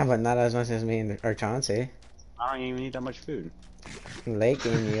 Yeah, but not as much as me and or Chauncey. I don't even need that much food. Late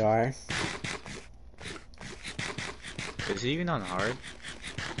game you are. Is it even on hard?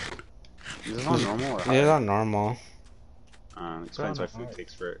 Is this on normal or It is hard? on normal. Explains why on food hard.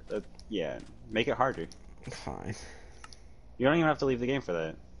 takes for. Yeah, make it harder. Fine. You don't even have to leave the game for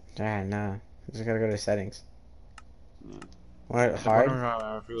that. Yeah, no. Just gotta go to settings. Yeah. What, I hard?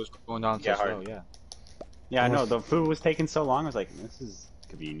 wonder if it was going down Yeah, so hard. slow, yeah. Yeah, I know. Almost- The food was taking so long. I was like, this is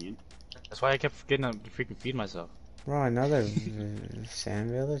convenient. That's why I kept forgetting to freaking feed myself. Bro, another sand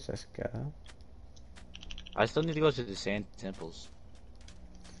village? Let's go. I still need to go to the sand temples.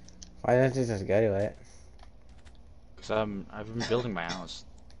 Why don't you just go to it? Cause I've been building my house.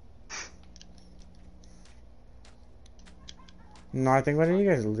 No, I think one of you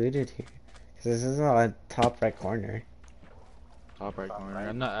guys looted here. 'Cause this is a top right corner. Top right Top corner.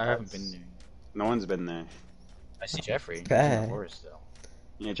 right. I haven't been there. No one's been there. I see Jeffrey. He's in the Bad. forest though.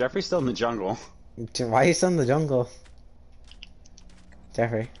 Yeah, Jeffrey's still in the jungle. Why are you still in the jungle?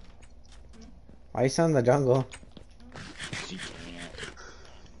 Jeffrey. Why are you still in the jungle? 'Cause he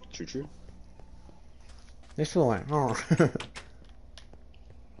can't. True, true. This fool went, oh.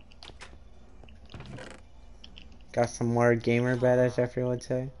 Got some more gamer bed, as Jeffrey would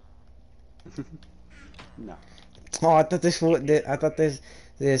say. No. Oh, I thought this fool did. I thought this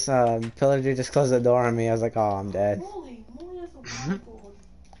pillager just closed the door on me. I was like, oh, I'm dead. Molly has a lot of gold.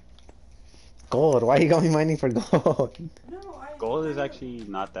 Gold? Why are you going mining for gold? No, Gold is actually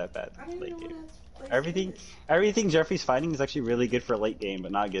not that bad. I don't even Late know game. what that's like. Everything Jeffrey's finding is actually really good for late game,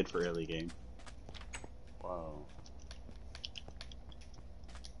 but not good for early game. Whoa.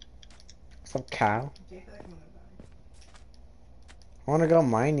 Some cow. Okay, I feel like I'm gonna die. I want to go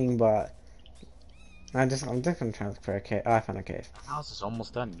mining, but I'm just gonna try to look for a cave. Oh, I found a cave. The house is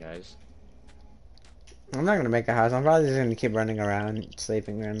almost done, guys. I'm not gonna make a house. I'm probably just gonna keep running around,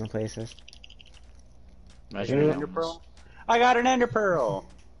 sleeping around the places. Imagine Ooh. an Ender pearl? I got an ender pearl!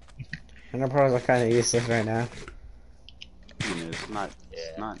 And the pearls are kind of useless right now. I mean, it's not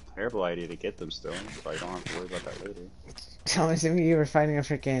a terrible idea to get them still, but I don't have to worry about that later. So I'm assuming you were fighting a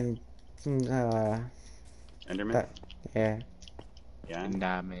freaking, Enderman? yeah. Yeah.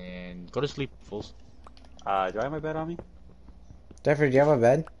 Nah, man. Go to sleep, fools. Do I have my bed on me? Jeffrey, do you have a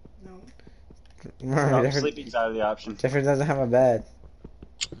bed? No. No, Jeffrey, sleeping's out of the option. Jeffrey doesn't have a bed.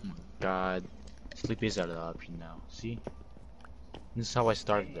 God. Sleep is out of the option now. See? This is how I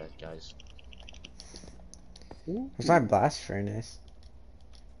started that, guys. It's my blast furnace.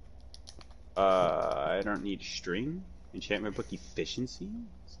 I don't need string. Enchantment book efficiency?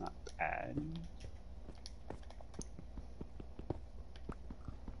 It's not bad.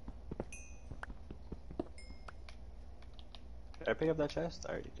 Did I pick up that chest?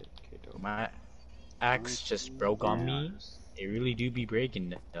 I already did. Okay, dope. My axe just broke on me. It really do be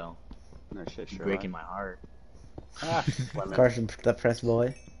breaking though. No shit, Be sure. breaking my heart. Ah, Of course, the press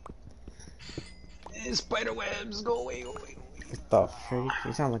boy. spider webs, go away, go away, go away. What the freak?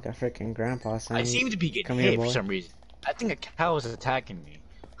 You sound like a freaking grandpa son. I seem to be getting Come here, hit for boy. some reason. I think a cow is attacking me.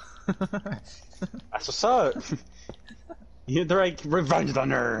 That's what's up. They're like, revenge the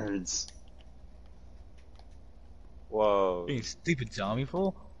nerds. Whoa. You stupid zombie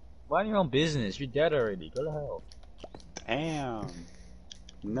fool. Mind your own business. You're dead already. Go to hell. Damn.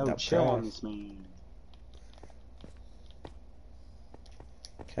 No That chill on press. this man.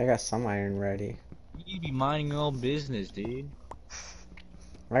 I got some iron ready. You be minding your own business, dude.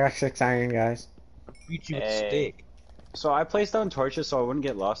 I got 6 iron, guys. Beat you with a Hey. stick. So I placed down torches so I wouldn't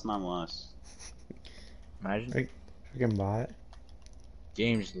get lost and I'm lost. Imagine. Freaking bot.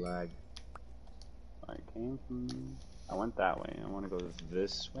 Game's lag. I came from... I went that way. I want to go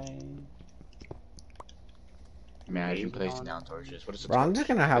this way. Imagine Maybe placing on- down torches. What is a Bro, I'm torch? just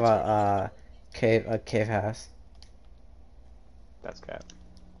gonna have a cave house. That's cap.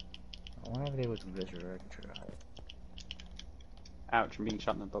 I wonder if they would resurrect her. Ouch, I'm being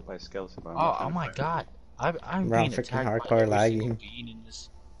shot in the butt by a skeleton. but I'm Oh, not oh trying to my fight it. god. I'm Bro, I'm being freaking attacked hardcore by every lagging. single being in this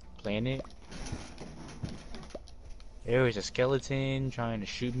planet. There was a skeleton trying to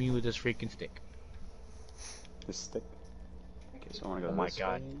shoot me with this freaking stick. This stick. Okay, so I want to go Oh my this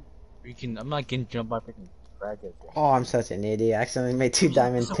god. way. I'm not getting jumped by freaking crackheads. Oh, I'm such an idiot. I accidentally made 2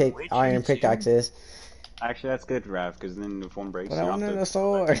 diamond There's a witch in iron it too? pickaxes. Actually, that's good, Rav, because then if one breaks, But you I don't wanted have a to...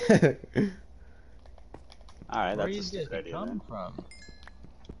 sword. Alright, Where that's a you stupid guys idea come then. from?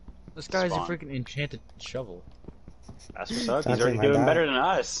 This guy's Spawn. a freaking enchanted shovel. That's what's up. Sounds He's already like my doing dad. better than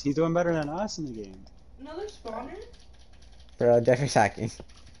us. He's doing better than us in the game. Another spawner? Bro, Jeffrey's hacking.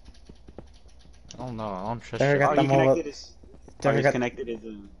 I don't know. I don't trust There we you. got Oh, the he mobile- connected his... Oh, Jeffrey he's got, connected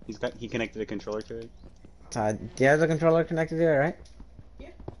his... He connected a controller to it. do you have the controller connected to it, right? Yeah.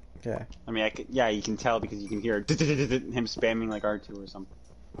 Yeah. I mean, yeah, you can tell because you can hear him spamming like R2 or something.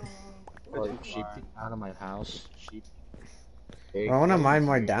 Um, Oh, what's sheep, it? get out of my house. Sheep. I want to mine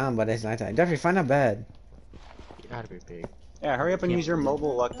more down, but it's nighttime. Jeffrey, find a bed. Get out of here, pig. Yeah, hurry up and Can't use your believe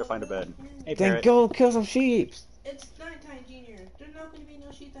mobile luck to find a bed. Hey, Then Parrot. go kill some sheep. It's nighttime, Junior. There's not gonna be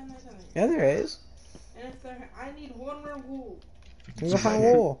no sheep at nighttime. Yeah, there is. And if there, I need one more wool. You go find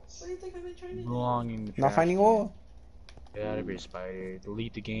wool. What do you think I've been trying to do? Belong in the Not trash finding can. wool. Get out of here, spider.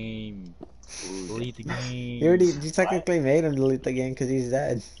 Delete the game. Ooh, Delete the game. You technically made him delete the game because he's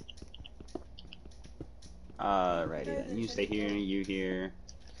dead. Alrighty then. You stay here, you here.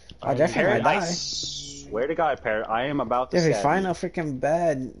 Oh, Jeffrey Parrot, might I die. swear to God, Parrot, I am about to Jeffrey, stab find you. a freaking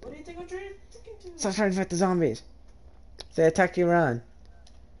bed. What do you think I'm trying to do? Stop trying to fight the zombies. They attack you, run.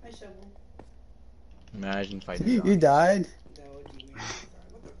 I shovel. Imagine fighting You zombies. died? That would be weird.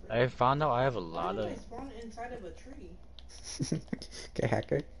 What the frick? I found out I have a Why lot did of. I spawn inside of a tree? Okay,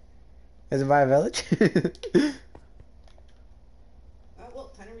 hacker. Is it by a village? Well,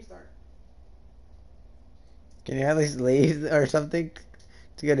 time to restart. Can you at least leave or something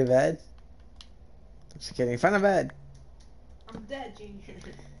to go to bed? I'm just kidding. Find a bed. I'm dead, Junior.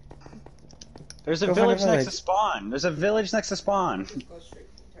 There's a Go find a village next to village. spawn. There's a village next to spawn. Just go straight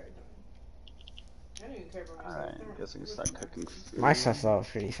the entire time. I don't even care about myself. Alright, Never I guess we mind. can start cooking food. My stuff's all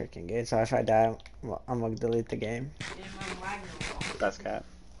pretty freaking good, so if I die, I'm gonna delete the game. And I'm lagging a lot. That's cat.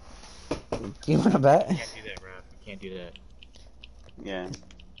 You wanna bet? You can't do that, bro. You can't do that. Yeah,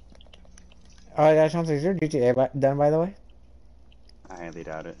 Oh, yeah, sounds like your GTA done, by the way. I highly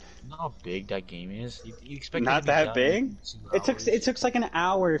doubt it. You know how big that game is? You expect Not it to be that done big? in 2 It took like an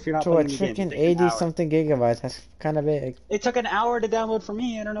hour if you're not So playing it's the game. freaking It takes an 80 hour. something gigabytes. That's kind of big. It took an hour to download for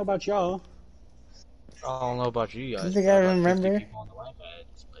me. I don't know about y'all. I don't know about you guys. You think but I about 50 remember? people on the Wi-Fi at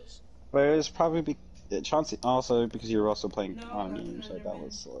this place. But it was probably Chauncey also because you were also playing No, on that's game, so another that man.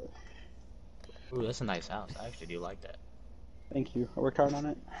 was slow. Ooh, that's a nice house. I actually do like that. Thank you. I worked hard on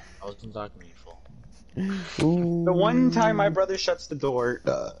it. I wasn't talking to you, fool. Ooh. The one time my brother shuts the door,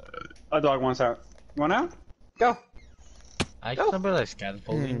 a dog wants out. You want out? Go. I Go. remember like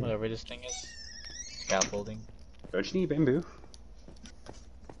scaffolding, Hmm. whatever this thing is. Scaffolding. Don't you need bamboo?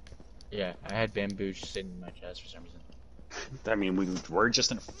 Yeah, I had bamboo just sitting in my chest for some reason. I mean, we're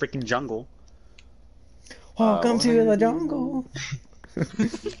just in a freaking jungle. Welcome what to are the you jungle.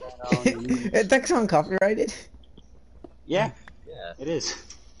 Is that song copyrighted? Yeah, Yeah. it is.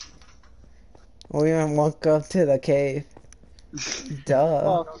 We welcome to the cave. Duh.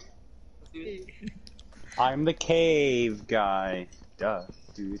 Well, I'm the cave guy. Duh.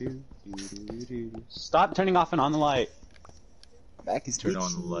 Doo-doo. Stop turning off and on the light. Back is Turn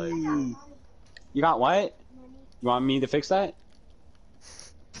on the light. itchy. You got what? You want me to fix that?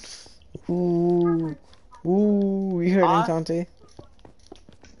 Ooh. Ooh. You heard Huh? him, Tonti?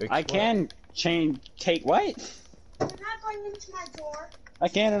 Fix I what? can take what? You're not going into my door. I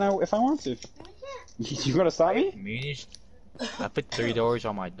can, and if I want to. No, I can't. You gonna stop me? Managed. I put 3 doors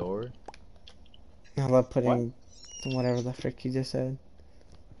on my door. I love putting whatever the frick you just said.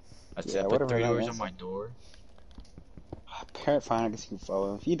 I said Yeah, I put whatever 3 that doors is. on my door. Parrot, fine, I guess you can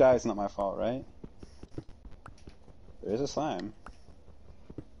follow. If he dies, it's not my fault, right? There is a slime.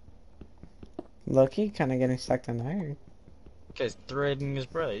 Loki kind of getting stuck on iron. Guy's threatening his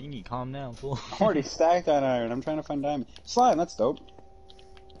brother. You need to calm down, fool. I'm already stacked on iron. I'm trying to find diamond. Slime, that's dope.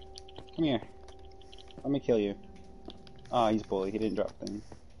 Come here. Let me kill you. Oh, he's bully. He didn't drop thing.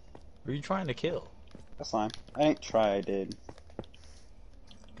 Who are you trying to kill? That's slime. I didn't try, I did.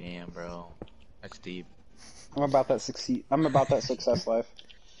 Damn, bro. That's deep. I'm about that success life.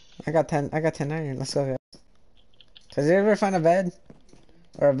 I got 10 iron. Let's go, guys. Does you ever find a bed?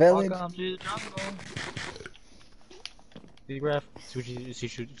 Or a village? Welcome to the jungle. See, Ref,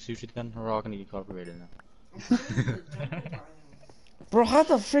 sushi then? We're all gonna get copyrighted now. I'm still in the jungle biome. Bro, how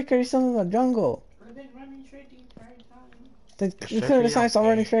the frick are you still in the jungle? I've been running straight the entire time. You Sure could have you decided to don't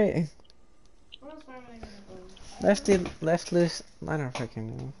running care. straight. Where else am I gonna go? Left loose. I don't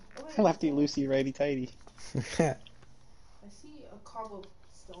freaking know. Lefty loosey, righty tighty. I see a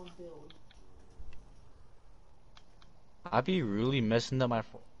cobblestone build. I'd be really messing up my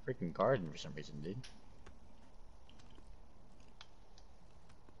freaking garden for some reason, dude.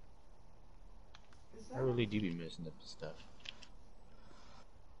 Is I that really do be messing up this stuff.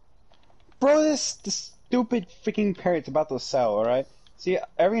 Bro, this stupid freaking parrot's about to sell, alright? See,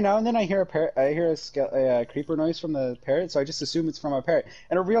 every now and then I hear a creeper noise from the parrot, so I just assume it's from a parrot.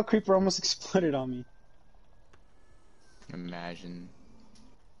 And a real creeper almost exploded on me. Imagine.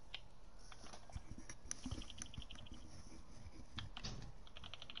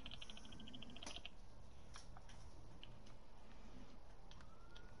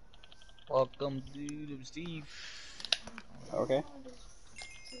 Welcome, dude. I'm Steve. Okay.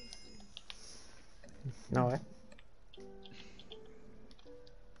 No way.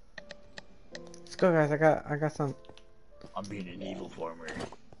 Let's go, guys. I got some. I'm being an evil farmer.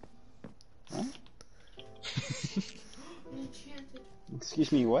 enchanted?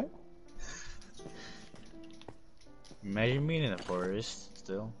 Excuse me, what? Imagine being in the forest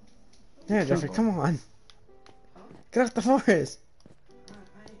still. Yeah, Jeffrey, come on. Get off the forest. I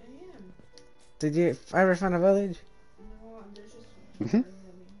am. Did you ever find a village? No, there's just. Mhm.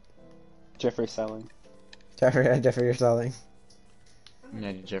 Jeffrey selling. Jeffrey, you're selling.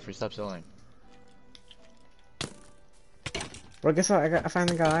 Yeah, Jeffrey, stop selling. Bro, guess what? I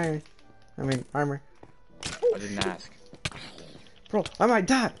finally got iron. I mean, armor. I didn't ask. Bro, I might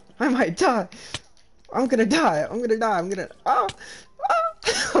die. I might die. I'm gonna die. I'm gonna die. I'm gonna. Oh, oh,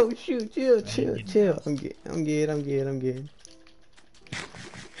 oh shoot! Chill, chill, chill. I'm good. I'm good. I'm good. I'm good.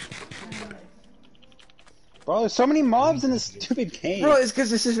 Bro, there's so many mobs in this stupid game. Bro, it's because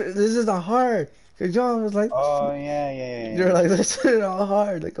this is not hard. Cause y'all was like, Oh yeah. you're like, let's put it all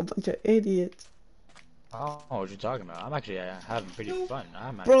hard, like a bunch of idiots. I don't know what you're talking about. I'm actually having pretty fun.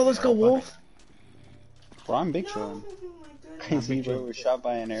 Bro, let's go, Wolf. Bro, I'm big chillin'. Crazy bro was shot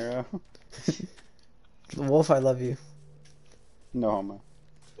by an arrow. Wolf, I love you. No homo.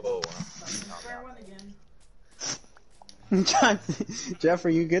 Whoa. Fair one again. John, Jeff, are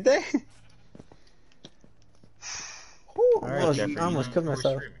you good there? I almost killed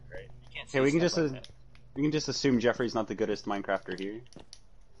myself. Okay, we can just assume Jeffrey's not the goodest Minecrafter here.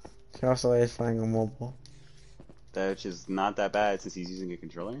 He also is playing on mobile, Which is not that bad since he's using a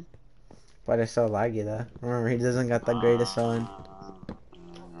controller. but it's so laggy though. Remember, he doesn't got the greatest phone.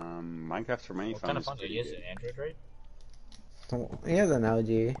 Minecraft for many What kind of phones phone do you use? An Android, right? He has an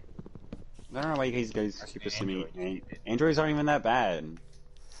LG. I don't know why you guys keep assuming Androids aren't even that bad.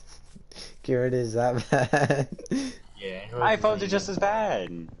 Garrett is that bad. Yeah, Android. iPhones are just as bad.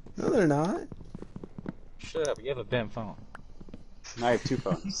 No, they're not. Shut up. You have a bent phone. I have 2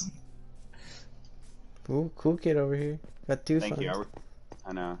 phones. Ooh, cool kid over here. Got 2 Thank phones. you.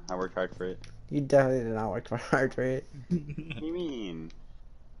 I know. I worked hard for it. You definitely did not work hard for it. What do you mean?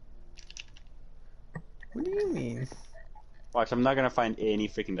 What do you mean? Watch, I'm not gonna find any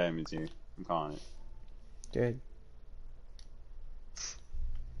freaking diamonds here. I'm calling it. Good.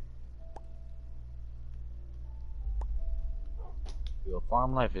 Yo,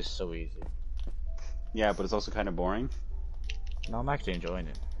 farm life is so easy. Yeah, but it's also kind of boring. No, I'm actually enjoying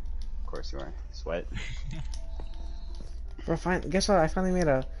it. Of course you are. Sweat. Bro, guess what? I finally made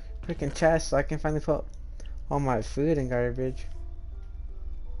a freaking chest so I can finally put all my food in garbage.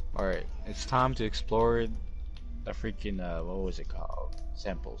 Alright, it's time to explore the freaking, what was it called?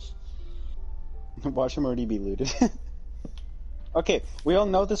 Samples. Watch him already be looted. Okay, we all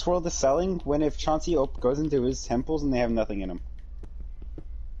know this world is selling when if Chauncey goes into his temples and they have nothing in them.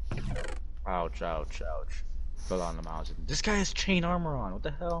 Ouch, ouch, ouch. Fell on the mountain. This guy has chain armor on, what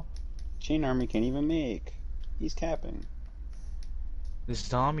the hell? Chain armor can't even make. He's capping. This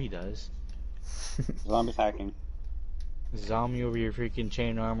zombie does. Zombie hacking. Zombie over your freaking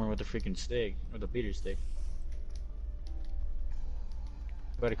chain armor with a freaking stick, with a beater stick.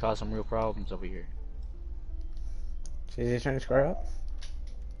 Better cause some real problems over here. So is he trying to square up?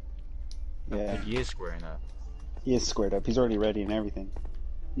 I Yeah, think he is squaring up. he is squared up. He's already ready and everything.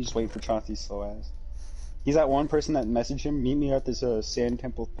 He's just waiting for Chauncey's slow ass. He's that one person that messaged him, meet me at this sand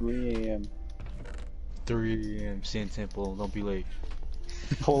temple 3 a.m. 3 a.m. Sand Temple, don't be late.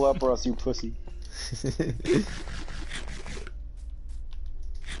 Pull up or else you pussy.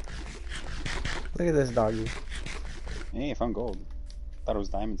 Look at this doggy. Hey, I found gold. Thought it was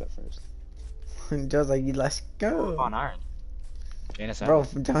diamonds at first. Joe's like, let's go. On iron. And it's Bro,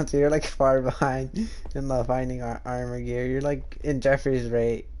 Johnson, you're like far behind in the finding armor gear. You're like in Jeffrey's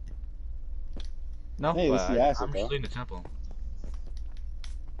rate. no, Hey, this is the acid, I'm bro. still in the temple.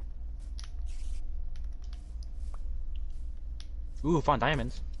 Ooh, found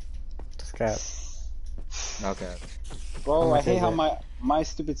diamonds. Just crap. Okay. Bro, How I much hate is how it? my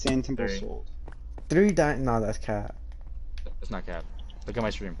stupid sand temple 3. sold. 3 diamonds. No, that's cap. That's not cap. Look at my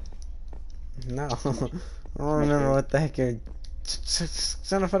stream. No. I don't remember what the heck you're.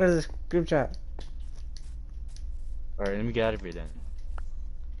 Send a photo to this group chat. Alright, let me get out of here then.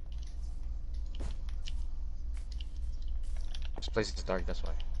 This place is dark, that's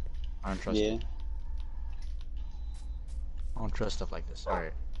why. I don't trust Yeah. it. I don't trust stuff like this.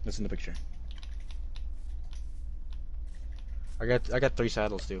 Alright, listen to the picture. I got 3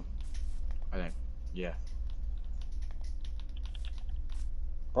 saddles too. I think. Yeah.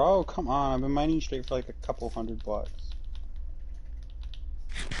 Bro, come on. I've been mining straight for like a couple hundred blocks.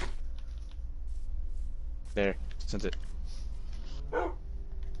 There. Sent it.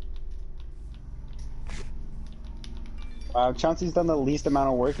 Wow, Chauncey's done the least amount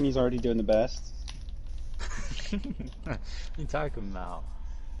of work and he's already doing the best. What you talking about?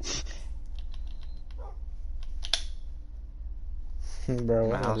 Bro,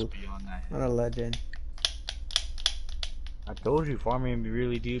 My what house a, beyond that. what a legend. I told you, farming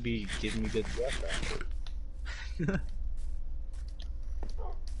really do be giving me good stuff.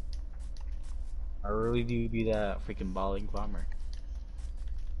 I really do be that freaking balling farmer.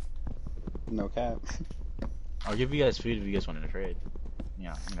 No cap. I'll give you guys food if you guys want to trade.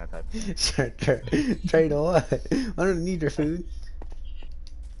 Yeah, I'm that type. Sure, trade what? I don't need your food.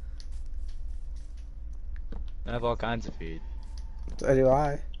 I have all kinds of food. So do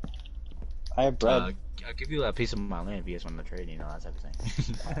I. I have bread. I'll give you a piece of my land if you guys want to trade, you know, that type of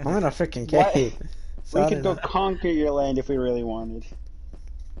thing. I'm in a freaking What? cave. We So could go conquer your land if we really wanted.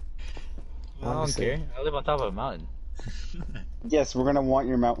 I don't Obviously. care. I live on top of a mountain. Yes, we're gonna want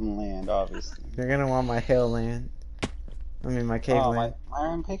your mountain land, obviously. You're gonna want my hill land. I mean my cave Oh, land. my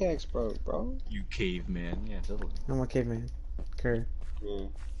iron pickaxe broke, bro. You caveman. Yeah, totally. I'm a caveman. Kerr. Yeah.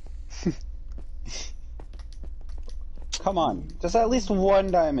 Come on, just at least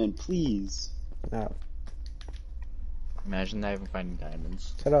one diamond, please. No. Imagine not even finding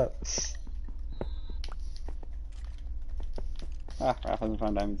diamonds. Shut up. Ah, Raph hasn't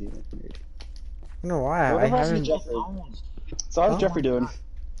found diamonds either. Weird. I don't know why. What I about haven't. Jeffrey? So how's Oh. Jeffrey doing?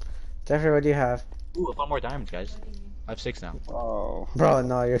 Jeffrey, what do you have? Ooh, I found more diamonds, guys. I have 6 now. Oh. Bro,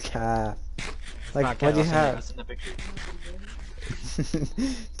 no, you're cat. Like, what do you have? Send the picture.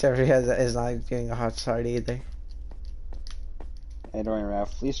 Jeffrey is not getting a hot start either. Hey, don't worry,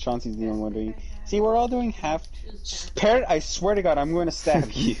 Raph. At least Chauncey's the only one doing. See, we're all doing half. Parrot, I swear to God, I'm going to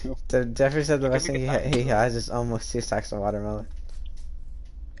stab you. Jeffrey said the Okay, best we thing can he has is almost 2 stacks of watermelon.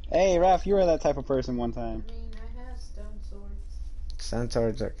 Hey, Raph, you were that type of person one I time. mean, I have stone swords. Sun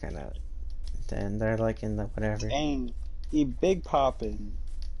swords are kind of. Then they're like in the whatever. Dang, he big poppin'.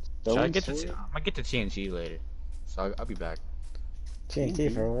 Should I Stone get to? sword? I might get to TNT later, so I'll be back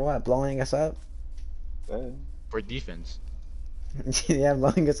TNT for what? Blowing us up? for defense. Yeah,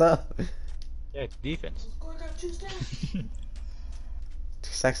 blowing us up. Yeah, it's defense. Score got 2 stacks. 2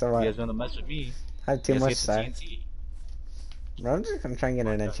 stacks of You what? guys wanna mess with me? I have too you guys much get to stacks. TNT. Bro, I'm just gonna try and get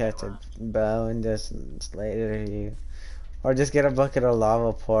an enchanted bow and just later you. Or just get a bucket of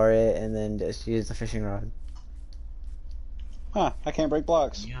lava, pour it, and then just use the fishing rod. Huh, I can't break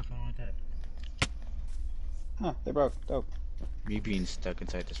blocks. Yeah, something like that. Huh, they broke. Dope. Me being stuck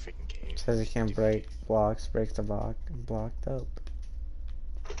inside this freaking cave. Says you can't break blocks, breaks the block, blocked up.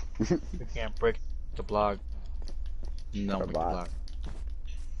 You can't break the block. No, Or break the block. block.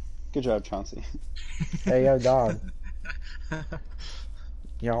 Good job, Chauncey. Hey, yo, dog.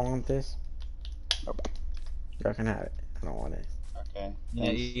 Y'all want this? Nope. Y'all can have it. I don't want it. Okay. Yeah,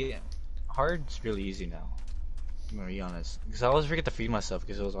 thanks. yeah. Hard's really easy now. I'm gonna be honest. Because I always forget to feed myself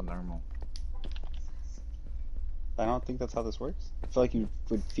because it was on normal. I don't think that's how this works. I feel like you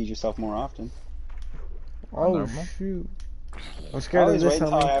would feed yourself more often. Oh, normal? shoot. I'm I scared of always this, wait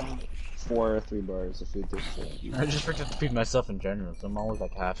until I homie. have 4 or 3 bars of food to I just forget to feed myself in general, so I'm always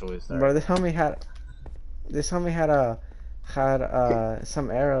like halfway there. Bro, this homie had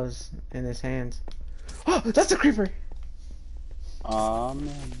some arrows in his hands. Oh, that's a creeper! Man.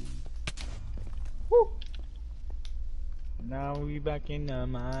 Now we back in the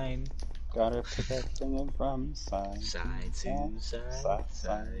mine. Gotta put that thing in from side. Side to side, Side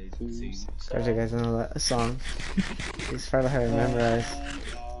side to to Of course, side. you guys know that song. He's probably have it memorized.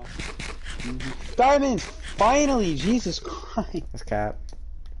 Diamond! Finally! Jesus Christ! That's cap.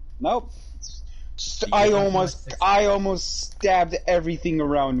 Nope. I almost stabbed everything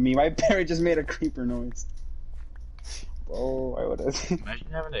around me. My parrot just made a creeper noise. Bro, I would've. Imagine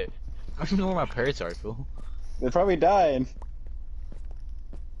having it. I don't even know where my parrots are, fool. They probably died.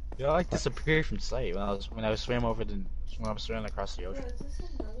 They all like disappeared from sight when I was swimming across the Bro, ocean. is this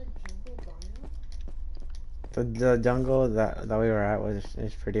another jungle biome? The jungle that we were at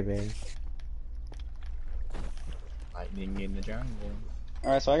is pretty big. Lightning in the jungle.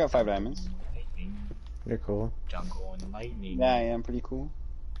 Alright, so I got 5 diamonds. Lightning, They're cool. jungle and lightning. Yeah, I am pretty cool.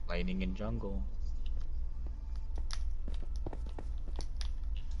 Lightning and jungle.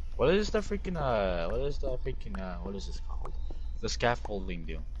 What is the freaking what is this called? The scaffolding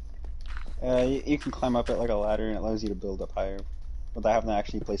do? You can climb up it like a ladder and it allows you to build up higher without having to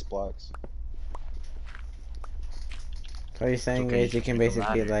actually place blocks. So what you're saying okay, is you can you can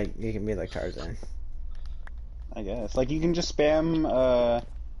basically ladder. you can be like Tarzan. I guess. Like, you can just spam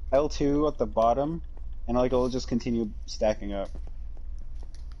L2 at the bottom and like it'll just continue stacking up.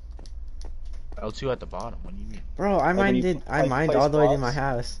 L2 at the bottom. What do you mean? Bro, I Like when you, mined place all the way to my blocks.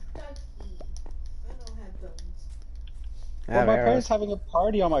 house. Ducky. I don't have guns. I Well, have my arrows. parents having a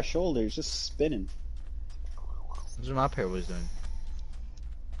party on my shoulders, just spinning. That's what my parrot was doing.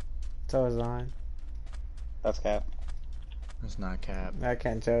 So is mine. That's cap. That's not cap. I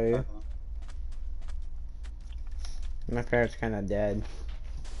can't show you. My parents kind of dead.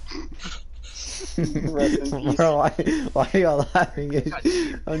 Rest in peace. Bro, why are y'all laughing?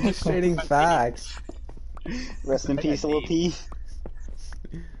 I'm just stating facts. Rest in peace, little P.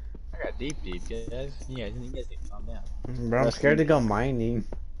 I got deep, guys. You guys need to calm down. Bro, I'm Rest scared in to go mining.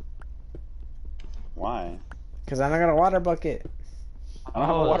 Why? Cause I don't got a water bucket. I don't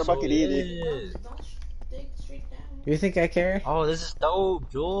have a water that's what bucket it either. is. Don't dig straight down. You think I care? Oh, this is dope,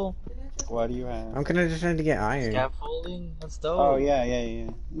 Joel. What do you have? I'm kinda just trying to get iron. Scaffolding. That's dope. Oh yeah, yeah, yeah.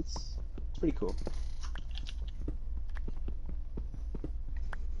 It's pretty cool.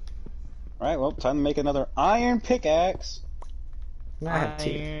 Alright, well, time to make another iron pickaxe. I have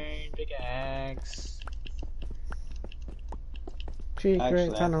two. Iron pickaxe. Secret Actually, I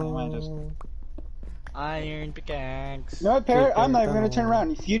think I tunnel. might just- Iron pickaxe. You know what, Parrot? I'm not even gonna turn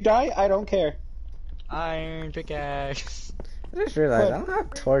around. If you die, I don't care. Iron pickaxe. I just realized What? I don't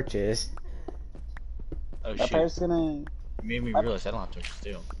have torches. Oh That shit. Parrot's gonna. You made me realize I don't have torches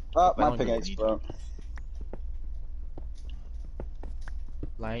too. Oh, I my don't really pickaxe need broke.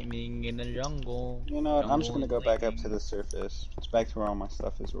 Lightning in the jungle. You know what? I'm just gonna Jungle go back up to lightning. the surface. It's back to where all my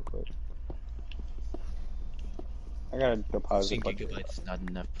stuff is, real quick. I gotta deposit. 16 a bunch of- gigabytes is not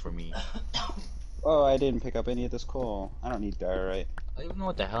enough for me. Oh, I didn't pick up any of this coal. I don't need diorite. I don't even know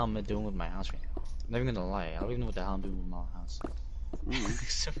what the hell I'm doing with my house right now. I'm not even gonna lie. I don't even know what the hell I'm doing with my house. Mm.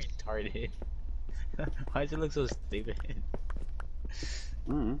 So retarded. Why does it look so stupid?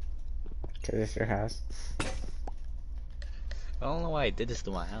 Mm. Cause it's your house. I don't know why I did this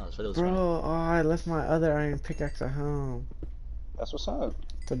to my house, but it was Bro, fun. oh, I left my other iron pickaxe at home. That's what's up.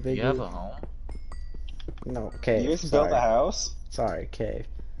 It's a big. You have a home? No, cave. You guys Sorry. built a house? Sorry, cave.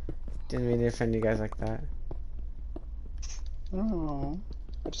 Didn't mean to offend you guys like that. Oh.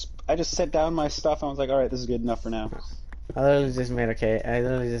 I just set down my stuff and I was like, alright, this is good enough for now. I literally just made a cave.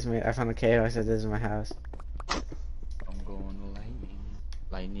 I found a cave. I said, this is my house. I'm going to lightning.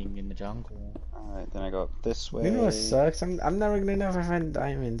 Lightning in the jungle. Alright, then I go up this way. You know what sucks? I'm never gonna know if I find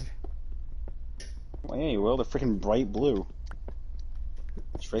diamonds. Well, yeah, you will. They're freaking bright blue.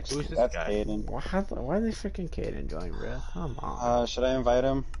 Tricks. Who's this That's guy? Caden. Why are they freaking Caden joining, bro? Come on. Should I invite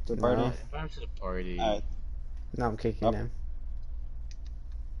him to the No. party? If I'm to the party, Alright. No, I'm kicking Nope. him.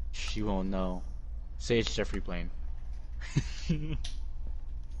 she won't know. Say it's Jeffrey playing.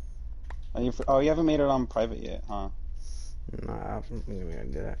 Oh, you haven't made it on private yet, huh? No, I'm gonna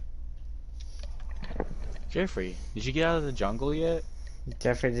do that. Jeffrey, did you get out of the jungle yet?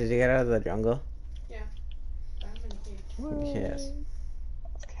 Jeffrey, did you get out of the jungle? I'm in here. Yes.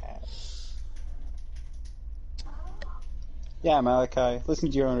 Okay. Yeah, Malachi, listen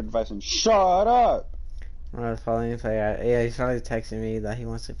to your own advice and shut up! I was following play. Yeah, he's probably texting me that he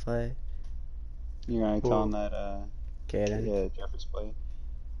wants to play. You're gonna tell him Cool. that, Caden. yeah, Jeffrey's play.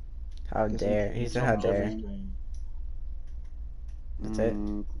 How Listen, dare. He said, how dare. That's it.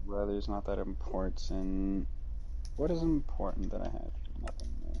 Weather's not that important. What is important that I have? Nothing.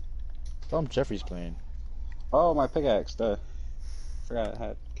 Tell him Jeffrey's playing. Oh, my pickaxe, duh. Forgot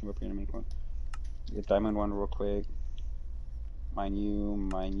I came up here to make one. Get diamond one real quick. Mine you.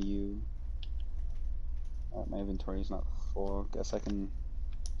 My inventory's not full. Guess I can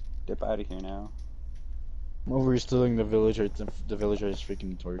dip out of here now. I'm over here stealing the villagers'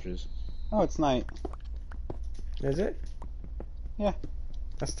 freaking torches. Oh, it's night. Is it? Yeah.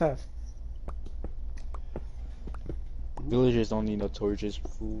 That's tough. Villagers don't need no torches,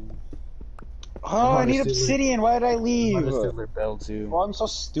 fool. Oh, I need Honestly, obsidian. Why did I leave? I'm gonna steal their bell too. Oh, I'm so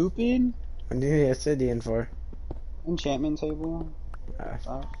stupid. What do you need obsidian for? Enchantment table.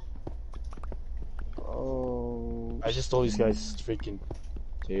 Ah. Oh. I just stole these guys' freaking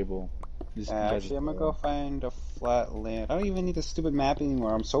table. These guys Actually, I'm gonna are- go find a flat land. I don't even need the stupid map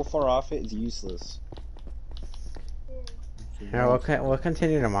anymore. I'm so far off it, it's useless. Yeah, we'll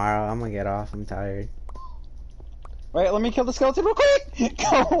continue tomorrow. I'm gonna get off. I'm tired. Wait, let me kill the skeleton real quick! Go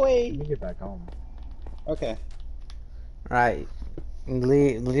Let away! me get back home. Okay. Alright.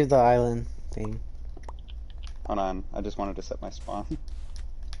 Leave the island thing. Hold on, I just wanted to set my spawn.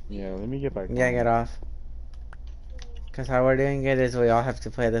 Yeah, let me get back Yeah, home. get off. Cause how we're doing it is we all have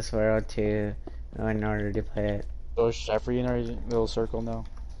to play this world too, in order to play it. So is Jeffrey in our little circle now?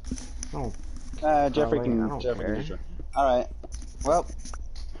 Jeffrey Probably, I can. don't Jeffrey care. can do it. Alright. Well.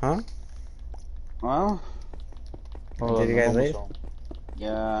 Huh? Well. Hold Did on, you guys I'm almost leave? home.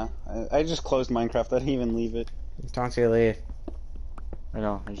 Yeah. I just closed Minecraft. I didn't even leave it. Don't you leave. I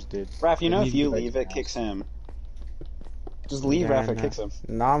know, I just did. Raph, you know I need if to you get back leave, to it the kicks house. him. Just leave, Yeah, Raph, it no. kicks him.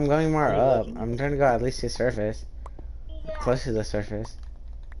 No, I'm going more Yeah, up. legend. I'm trying to go at least to surface. Close to the surface.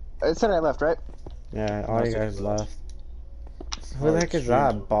 It said I left, right? Yeah, all No, you so guys you left. Who Oh, the heck is extreme.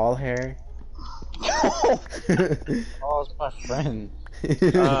 that? Bald hair? Oh, it's my friend.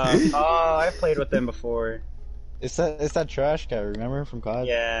 I played with them before. It's that trash guy, remember from COD?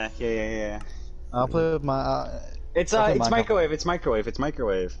 Yeah. I'll play with my. It's Okay, it's Minecraft. microwave. It's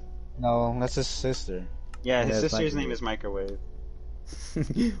microwave. No, that's his sister. Yeah, his Yeah, it's sister's Microwave. name is Microwave.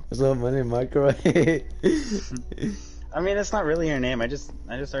 What's up, money microwave? I mean, it's not really her name. I just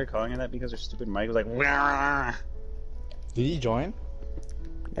started calling her that because her stupid mic was like. "Wah." Did he join?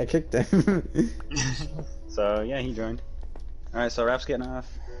 I kicked him. So yeah, he joined. All right, so Rap's getting off.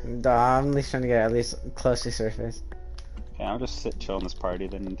 Nah, I'm at least trying to get at least close to surface. Okay, I'll just sit chill in this party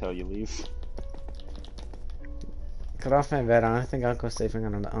then until you leave. Cut off my bed. I don't think Uncle's sleeping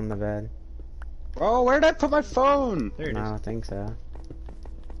on the bed. Bro, where did I put my phone? There it No, I is. don't think so.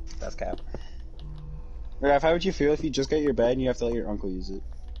 That's cap. Rap, how would you feel if you just got your bed and you have to let your uncle use it?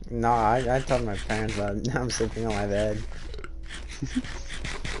 No, I told my parents that I'm sleeping on my bed.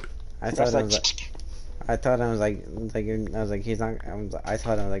 I thought Rap's it was like, I thought I was like I was like he's not. I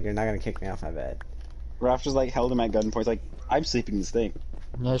told him like you're not gonna kick me off my bed. Ralph just like held him at gunpoint. He's like, I'm sleeping in this thing.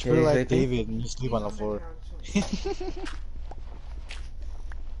 Yeah, it's Yeah, pretty he's like sleeping? David and you sleep on the floor.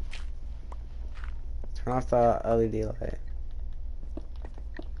 Turn off the LED light.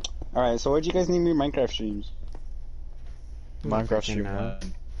 Alright, so what'd you guys name your Minecraft streams? Minecraft stream. know.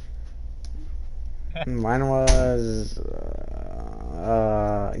 Mine was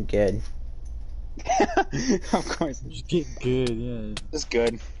good. Of course. Just get good, yeah. It's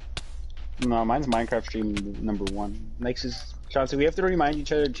good. No, mine's Minecraft stream number 1. Next is Chauncey. We have to remind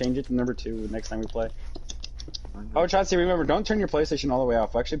each other to change it to number 2 next time we play. Oh, Chauncey, remember, don't turn your PlayStation all the way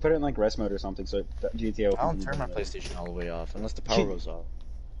off. Actually, put it in like rest mode or something so GTA. I don't turn my PlayStation all the way off unless the power goes off.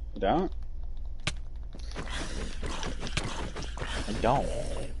 You don't? I don't.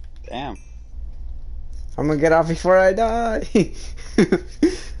 Damn. I'm gonna get off before I die.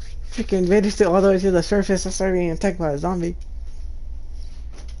 Freaking made it all the way to the surface. I started being attacked by a zombie.